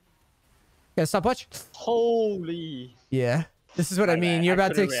 Yeah, stopwatch. Holy. Yeah. This is what I mean. You're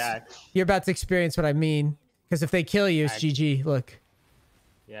about to experience what I mean. Because if they kill you, it's GG. Look.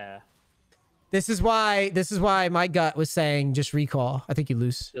 Yeah. This is why my gut was saying just recall. I think you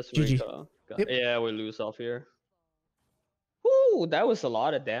lose. Just GG. recall. Yep. Yeah, we lose off here. Woo, that was a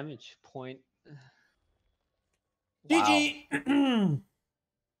lot of damage. Point. GG.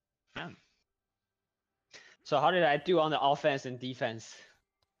 Man. So how did I do on the offense and defense?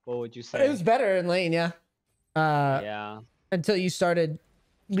 What would you say? It was better in lane, yeah. Yeah. Until you started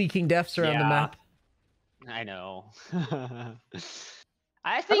leaking deaths around the map. I know.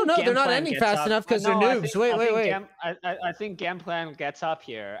 I don't know. They're not ending fast enough because they're noobs. Wait. I think game plan gets up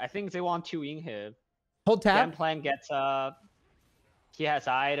here. I think they want to inhib. Hold tab. Game plan gets up. He has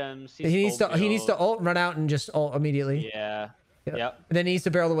items. He needs to ult, run out, and just ult immediately. Yeah. Yep. And then he needs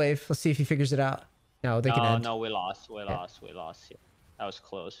to barrel the wave. Let's see if he figures it out. No, they can end. No, we lost. We lost. Yeah. That was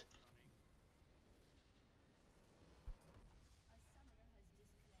close.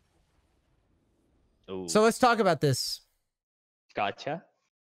 Ooh. So let's talk about this. Gotcha.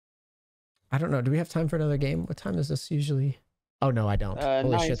 I don't know. Do we have time for another game? What time is this usually? Oh, no, I don't.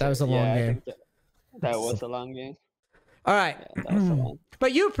 Holy shit, that was a long game. That was a long game. All right. Yeah,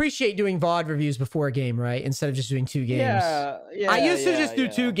 but you appreciate doing VOD reviews before a game, right? Instead of just doing 2 games. Yeah. I used to just do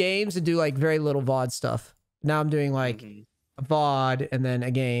 2 games and do like very little VOD stuff. Now I'm doing like a VOD and then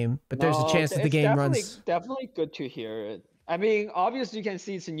a game. But there's a chance that the game runs. Definitely good to hear it. I mean, obviously you can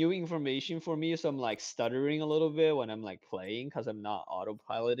see it's new information for me, so I'm like stuttering a little bit when I'm like playing because I'm not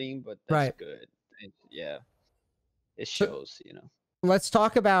autopiloting, but that's Right. good. Yeah, it So shows, you know. let's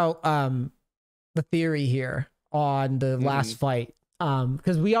talk about the theory here on the last fight.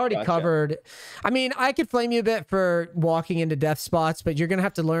 Because we already covered. I mean, I could flame you a bit for walking into death spots, but you're gonna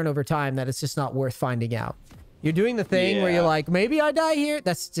have to learn over time that it's just not worth finding out. You're doing the thing where you're like, maybe I die here.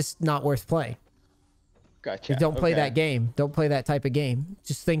 That's just not worth playing. Gotcha. Don't play that game. Don't play that type of game.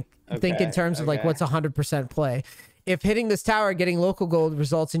 Just think in terms of like what's 100% play. If hitting this tower, getting local gold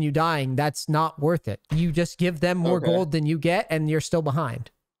results in you dying, that's not worth it. You just give them more gold than you get, and you're still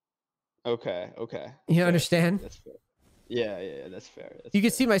behind. Okay. You understand? That's fair. Yeah, that's fair. You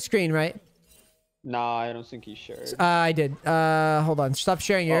can see my screen, right? Nah, I don't think you shared. I did. Hold on. Stop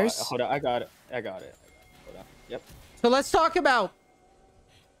sharing yours. Hold on. I got it. Hold on. Yep. So let's talk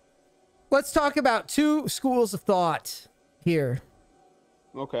about two schools of thought here.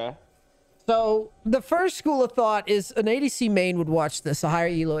 Okay. So the first school of thought is an ADC main would watch this. A higher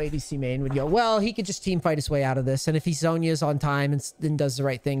elo ADC main would go, well, he could just team fight his way out of this. And if he Zonia's on time and does the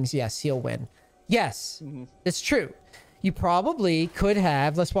right things, yes, he'll win. Yes, it's true. You probably could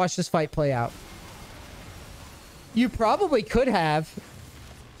have, let's watch this fight play out. You probably could have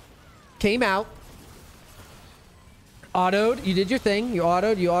came out, autoed, you did your thing, you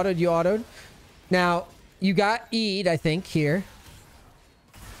autoed. Now, you got E'd, I think, here.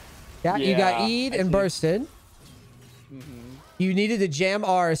 Yeah, you got E'd and bursted. You needed to jam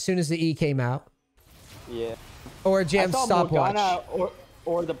R as soon as the E came out. Yeah. Or jam stopwatch.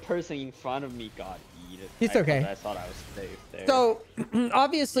 Or the person in front of me got E'd. It's okay. I thought I was safe there. So,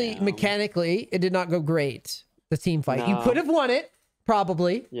 obviously, mechanically, it did not go great, the team fight. No. You could have won it,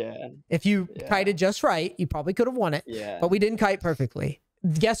 probably. Yeah. If you kited just right, you probably could have won it. Yeah. But we didn't kite perfectly.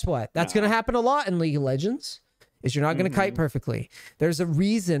 Guess what? That's going to happen a lot in League of Legends. Is you're not going to kite perfectly. There's a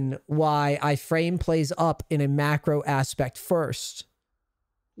reason why I frame plays up in a macro aspect first.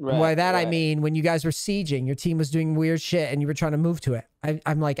 Right, by that I mean, when you guys were sieging, your team was doing weird shit and you were trying to move to it.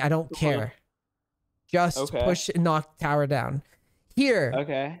 I'm like, I don't care. Just push and knock tower down. Here.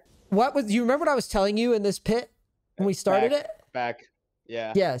 Okay. You remember what I was telling you in this pit when we started it? Back.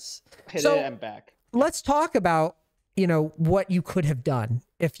 Yeah. Yes. Hit it and back. Let's talk about, what you could have done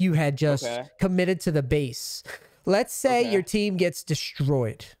if you had just committed to the base. Let's say your team gets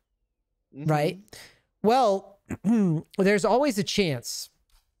destroyed, right? Well, there's always a chance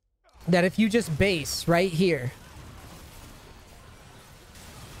that if you just base right here,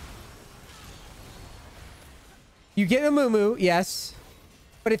 you get a moo-moo, yes.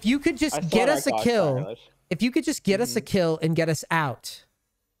 But if you could just get us a kill, and get us out,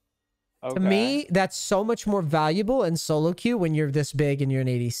 to me, that's so much more valuable in solo queue when you're this big and you're an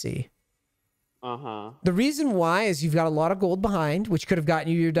ADC. The reason why is you've got a lot of gold behind, which could have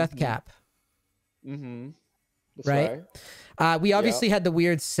gotten you your death cap. Right? We obviously had the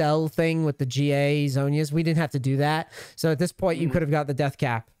weird cell thing with the GA Zonias. We didn't have to do that. So at this point, you could have got the death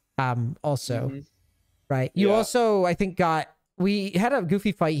cap also. Right? You also, I think, we had a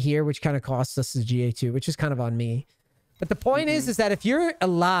goofy fight here, which kind of cost us the GA2, which is kind of on me. But the point is that if you're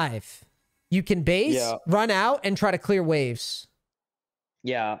alive, you can base, run out, and try to clear waves.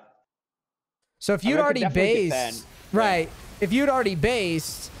 Yeah. So if you'd already based, if you'd already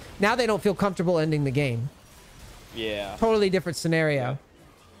based, now they don't feel comfortable ending the game. Yeah. Totally different scenario.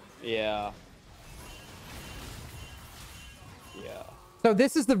 Yeah. So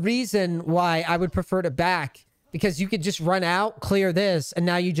this is the reason why I would prefer to back, because you could just run out, clear this, and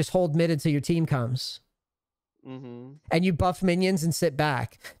now you just hold mid until your team comes. And you buff minions and sit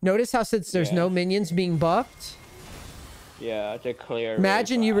back. Notice how since there's no minions being buffed, to clear.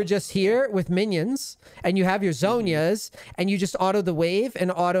 Imagine you were just here with minions and you have your Zonias and you just auto the wave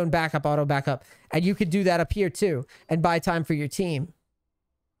and auto and back up, and you could do that up here too and buy time for your team.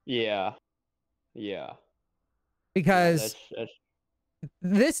 Because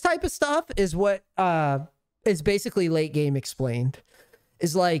this type of stuff is what is basically late game explained.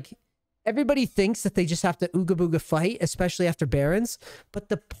 Is like everybody thinks that they just have to ooga booga fight, especially after Barons, but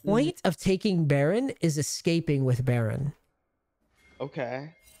the point of taking Baron is escaping with Baron. The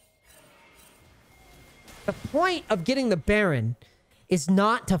point of getting the Baron is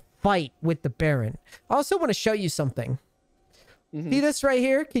not to fight with the Baron. I also want to show you something. See this right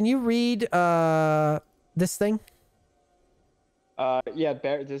here? Can you read this thing?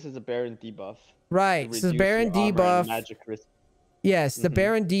 This is a Baron debuff. Right, so the Baron debuff. Yes, the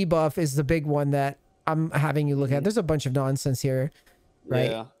Baron debuff is the big one that I'm having you look at. There's a bunch of nonsense here,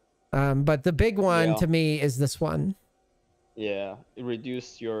 right? But the big one to me is this one. Yeah, it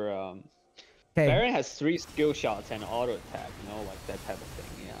reduced your Okay. Baron has 3 skill shots and auto attack, you know, like that type of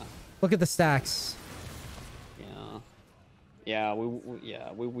thing. Yeah. Look at the stacks. Yeah. Yeah,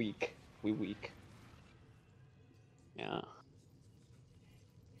 we weak. We weak. Yeah.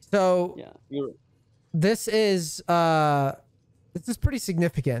 So yeah, this is pretty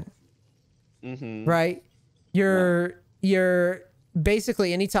significant. Right? You're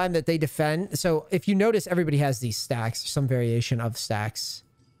basically anytime that they defend. So if you notice, everybody has these stacks, some variation of stacks.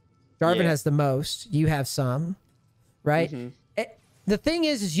 Jarvan has the most. You have some, right? The thing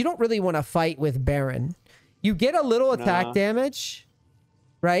is you don't really want to fight with Baron. You get a little attack damage,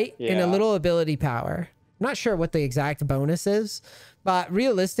 right? And a little ability power. I'm not sure what the exact bonus is, but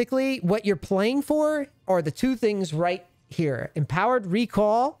realistically, what you're playing for are the 2 things right here. Empowered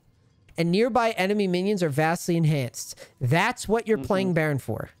recall and nearby enemy minions are vastly enhanced. That's what you're playing Baron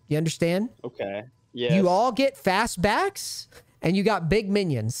for. You understand? Okay. Yeah. You all get fast backs and you got big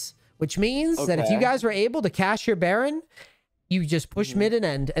minions, which means that if you guys were able to cash your Baron, you just push mid and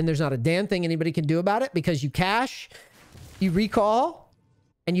end, and there's not a damn thing anybody can do about it because you cash, you recall,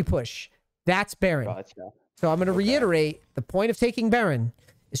 and you push. That's Baron. Gotcha. So I'm going to reiterate, the point of taking Baron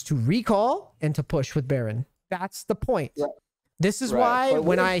is to recall and to push with Baron. That's the point. Right. This is why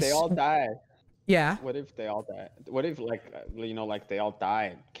when they all die. Yeah. What if they all die? What if, like, you know, like they all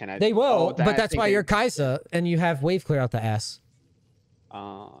die? Can I? They will, but that's why you're Kai'Sa and you have wave clear out the ass.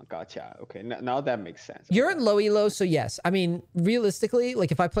 Gotcha. Okay, now that makes sense. You're in low elo, so yes. I mean, realistically,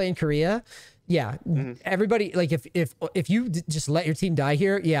 like if I play in Korea, yeah, everybody, like if you just let your team die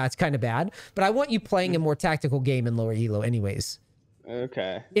here, yeah, it's kind of bad. But I want you playing a more tactical game in lower elo anyways.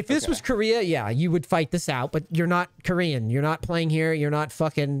 Okay. If this was Korea, yeah, you would fight this out, but you're not Korean. You're not playing here. You're not a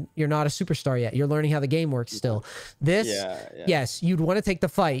superstar yet. You're learning how the game works still. This, yes, you'd want to take the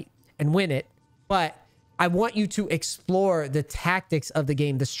fight and win it, but I want you to explore the tactics of the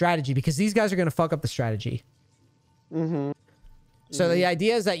game, the strategy, because these guys are going to fuck up the strategy. So the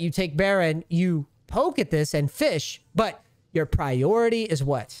idea is that you take Baron, you poke at this and fish, but your priority is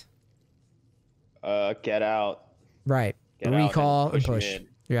what? Get out. Right. Recall and push.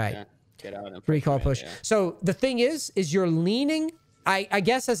 Right. Yeah. Get out and push. Recall, push. So the thing is you're leaning. I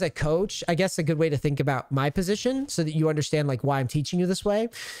guess as a coach, I guess a good way to think about my position so that you understand like why I'm teaching you this way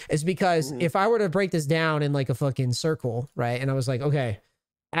is because if I were to break this down in like a fucking circle, right? And I was like, okay,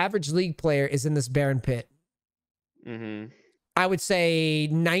 average league player is in this Baron pit. I would say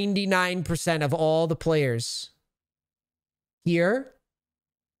 99% of all the players here,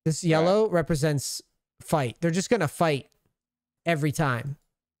 this yellow represents fight. They're just going to fight every time.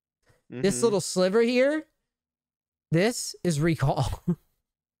 This little sliver here, this is recall.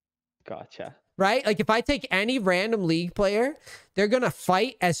 Gotcha. Right? Like if I take any random league player, they're going to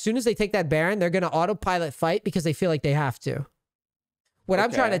fight. As soon as they take that Baron, they're going to autopilot fight because they feel like they have to. What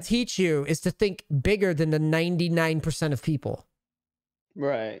I'm trying to teach you is to think bigger than the 99% of people.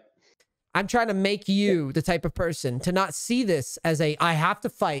 Right. I'm trying to make you the type of person to not see this as I have to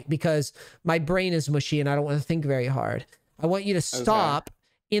fight because my brain is mushy and I don't want to think very hard. I want you to stop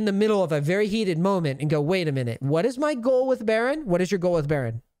in the middle of a very heated moment and go, wait a minute. What is my goal with Baron? What is your goal with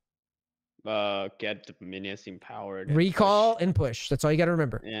Baron? Get the minions empowered. Recall and push. That's all you got to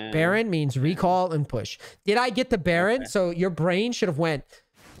remember. Baron means recall and push. Did I get the Baron? So your brain should have went,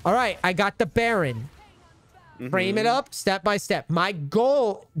 all right, I got the Baron. Frame it up step by step. My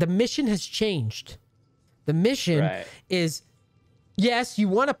goal, the mission has changed. The mission is, yes, you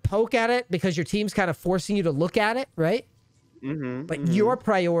want to poke at it because your team's kind of forcing you to look at it, right? But your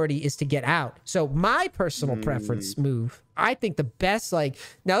priority is to get out. So my personal preference move, I think the best, like,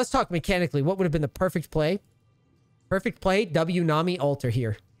 now let's talk mechanically. What would have been the perfect play? Perfect play, W Nami alter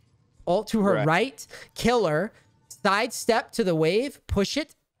here. Ult to her right, kill her, sidestep to the wave, push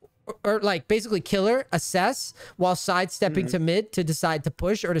it, or like basically kill her, assess, while sidestepping to mid to decide to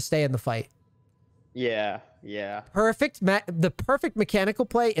push or to stay in the fight. Yeah. Perfect. The perfect mechanical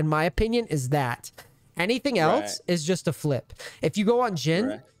play, in my opinion, is that. Anything else is just a flip. If you go on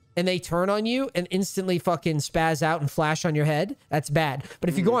Jhin and they turn on you and instantly fucking spaz out and flash on your head, that's bad. But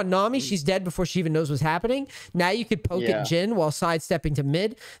if you go on Nami, she's dead before she even knows what's happening. Now you could poke at Jhin while sidestepping to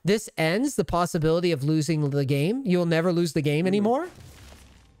mid. This ends the possibility of losing the game. You'll never lose the game anymore.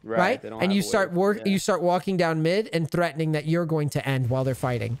 Right? And you start you start walking down mid and threatening that you're going to end while they're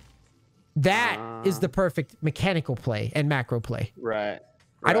fighting. That is the perfect mechanical play and macro play.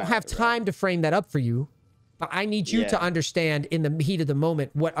 I don't have time to frame that up for you, but I need you to understand in the heat of the moment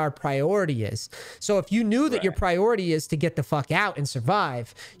what our priority is. So if you knew that your priority is to get the fuck out and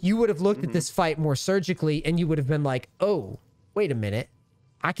survive, you would have looked at this fight more surgically and you would have been like, oh, wait a minute.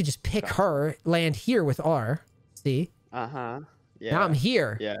 I could just pick her, land here with R. See? Yeah. Now I'm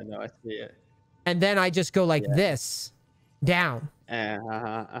here. Yeah, no, I see it. and then I just go like this down.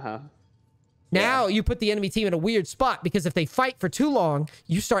 Now you put the enemy team in a weird spot because if they fight for too long,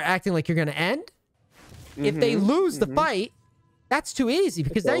 you start acting like you're going to end. If they lose the fight, that's too easy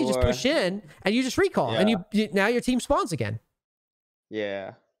because now you just push in and you just recall and you now your team spawns again.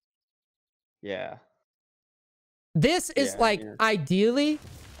 Yeah. Yeah. This is like ideally,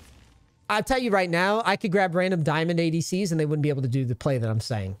 I'll tell you right now, I could grab random diamond ADCs and they wouldn't be able to do the play that I'm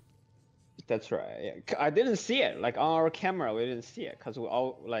saying. That's right. Yeah. I didn't see it. Like on our camera, we didn't see it because we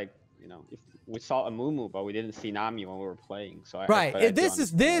all like, you know, if we saw a Moo, but we didn't see Nami when we were playing. So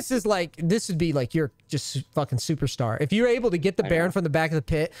this is like, this would be like you're just fucking superstar. If you're able to get the Baron from the back of the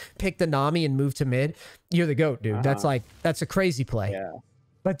pit, pick the Nami and move to mid, you're the GOAT, dude. That's like, that's a crazy play. Yeah.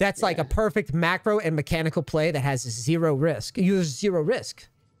 But that's like a perfect macro and mechanical play that has zero risk. You use zero risk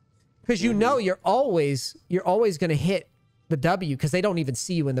because you know you're always going to hit the W because they don't even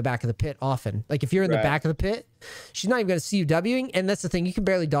see you in the back of the pit often. Like if you're in the back of the pit, she's not even going to see you Wing, and that's the thing. You can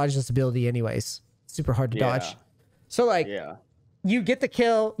barely dodge this ability anyways. It's super hard to dodge. So like, you get the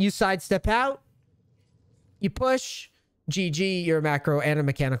kill, you sidestep out, you push. GG, you're a macro and a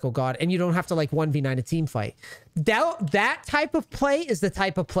mechanical god, and you don't have to like 1v9 a team fight. That type of play is the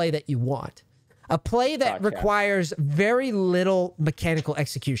type of play that you want. A play that requires very little mechanical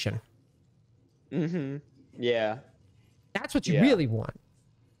execution. Yeah. That's what you really want.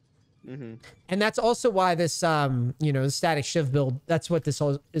 And that's also why this, you know, the static shiv build, that's what this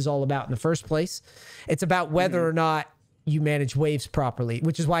is all about in the first place. It's about whether or not you manage waves properly,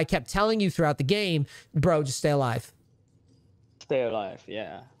 which is why I kept telling you throughout the game, bro, just stay alive. Stay alive,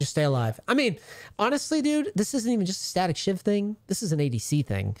 just stay alive. I mean, honestly, dude, this isn't even just a static shiv thing. This is an ADC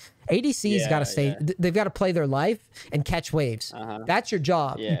thing. ADC's got to stay. They've got to play their life and catch waves. That's your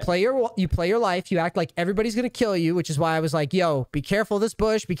job. You play your life. You act like everybody's gonna kill you, which is why I was like, yo, be careful of this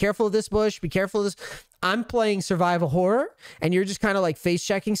bush. Be careful of this bush. Be careful of this. I'm playing survival horror, and you're just kind of like face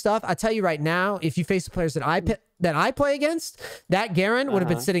checking stuff. I tell you right now, if you face the players that I play against, that Garen would have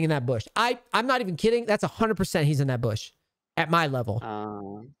been sitting in that bush. I'm not even kidding. That's 100% he's in that bush. At my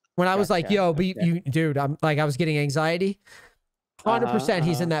level, when I was like, yo, you, dude, I'm like, I was getting anxiety. 100%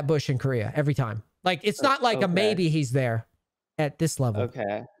 he's in that bush in Korea every time. Like, it's not like a maybe he's there at this level.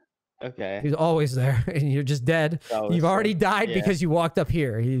 He's always there, and you're just dead. You've already died because you walked up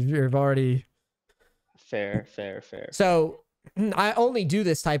here. You've already. Fair. So I only do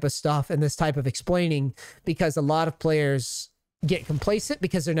this type of stuff and this type of explaining because a lot of players get complacent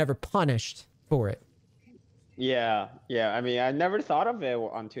because they're never punished for it. Yeah. I mean, I never thought of it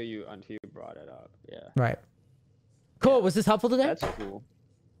until you brought it up. Yeah. Right. Cool. Was this helpful today? That's cool.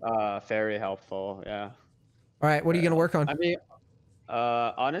 Very helpful. Yeah. All right. What are you gonna work on? I mean,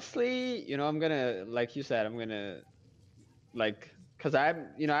 honestly, you know, I'm gonna, like you said, I'm gonna, like, cause I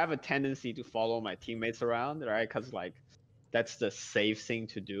have a tendency to follow my teammates around, right? Cause like, that's the safe thing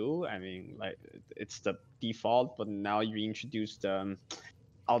to do. I mean, like, it's the default, but now you introduced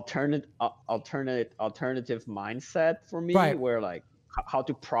alternative mindset for me, where like how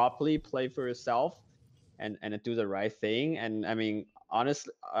to properly play for yourself and do the right thing. And I mean,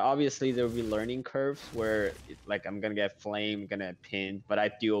 honestly, obviously there will be learning curves where like I'm gonna get flamed, gonna pin, but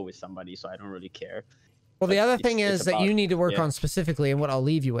I deal with somebody, so I don't really care. Well, the other thing is that you need to work on specifically, and what I'll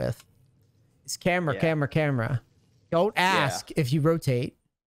leave you with is camera. Don't ask if you rotate,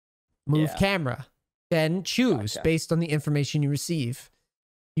 move camera, then choose based on the information you receive.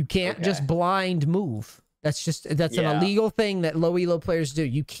 You can't just blind move. That's an illegal thing that low elo players do.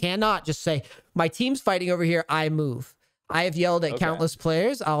 You cannot just say, my team's fighting over here, I move. I have yelled at countless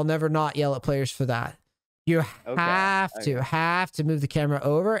players. I'll never not yell at players for that. You have to move the camera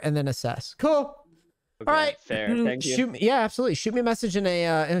over and then assess. Cool. All right. Fair. Thank you. Yeah, absolutely. Shoot me a message in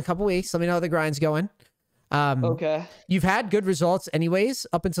a couple weeks. Let me know how the grind's going. You've had good results anyways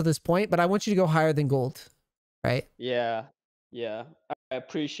up until this point, but I want you to go higher than gold. Right? Yeah. I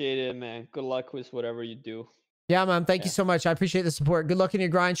appreciate it, man. Good luck with whatever you do. Yeah, man. Thank you so much. I appreciate the support. Good luck in your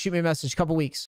grind. Shoot me a message. Couple weeks.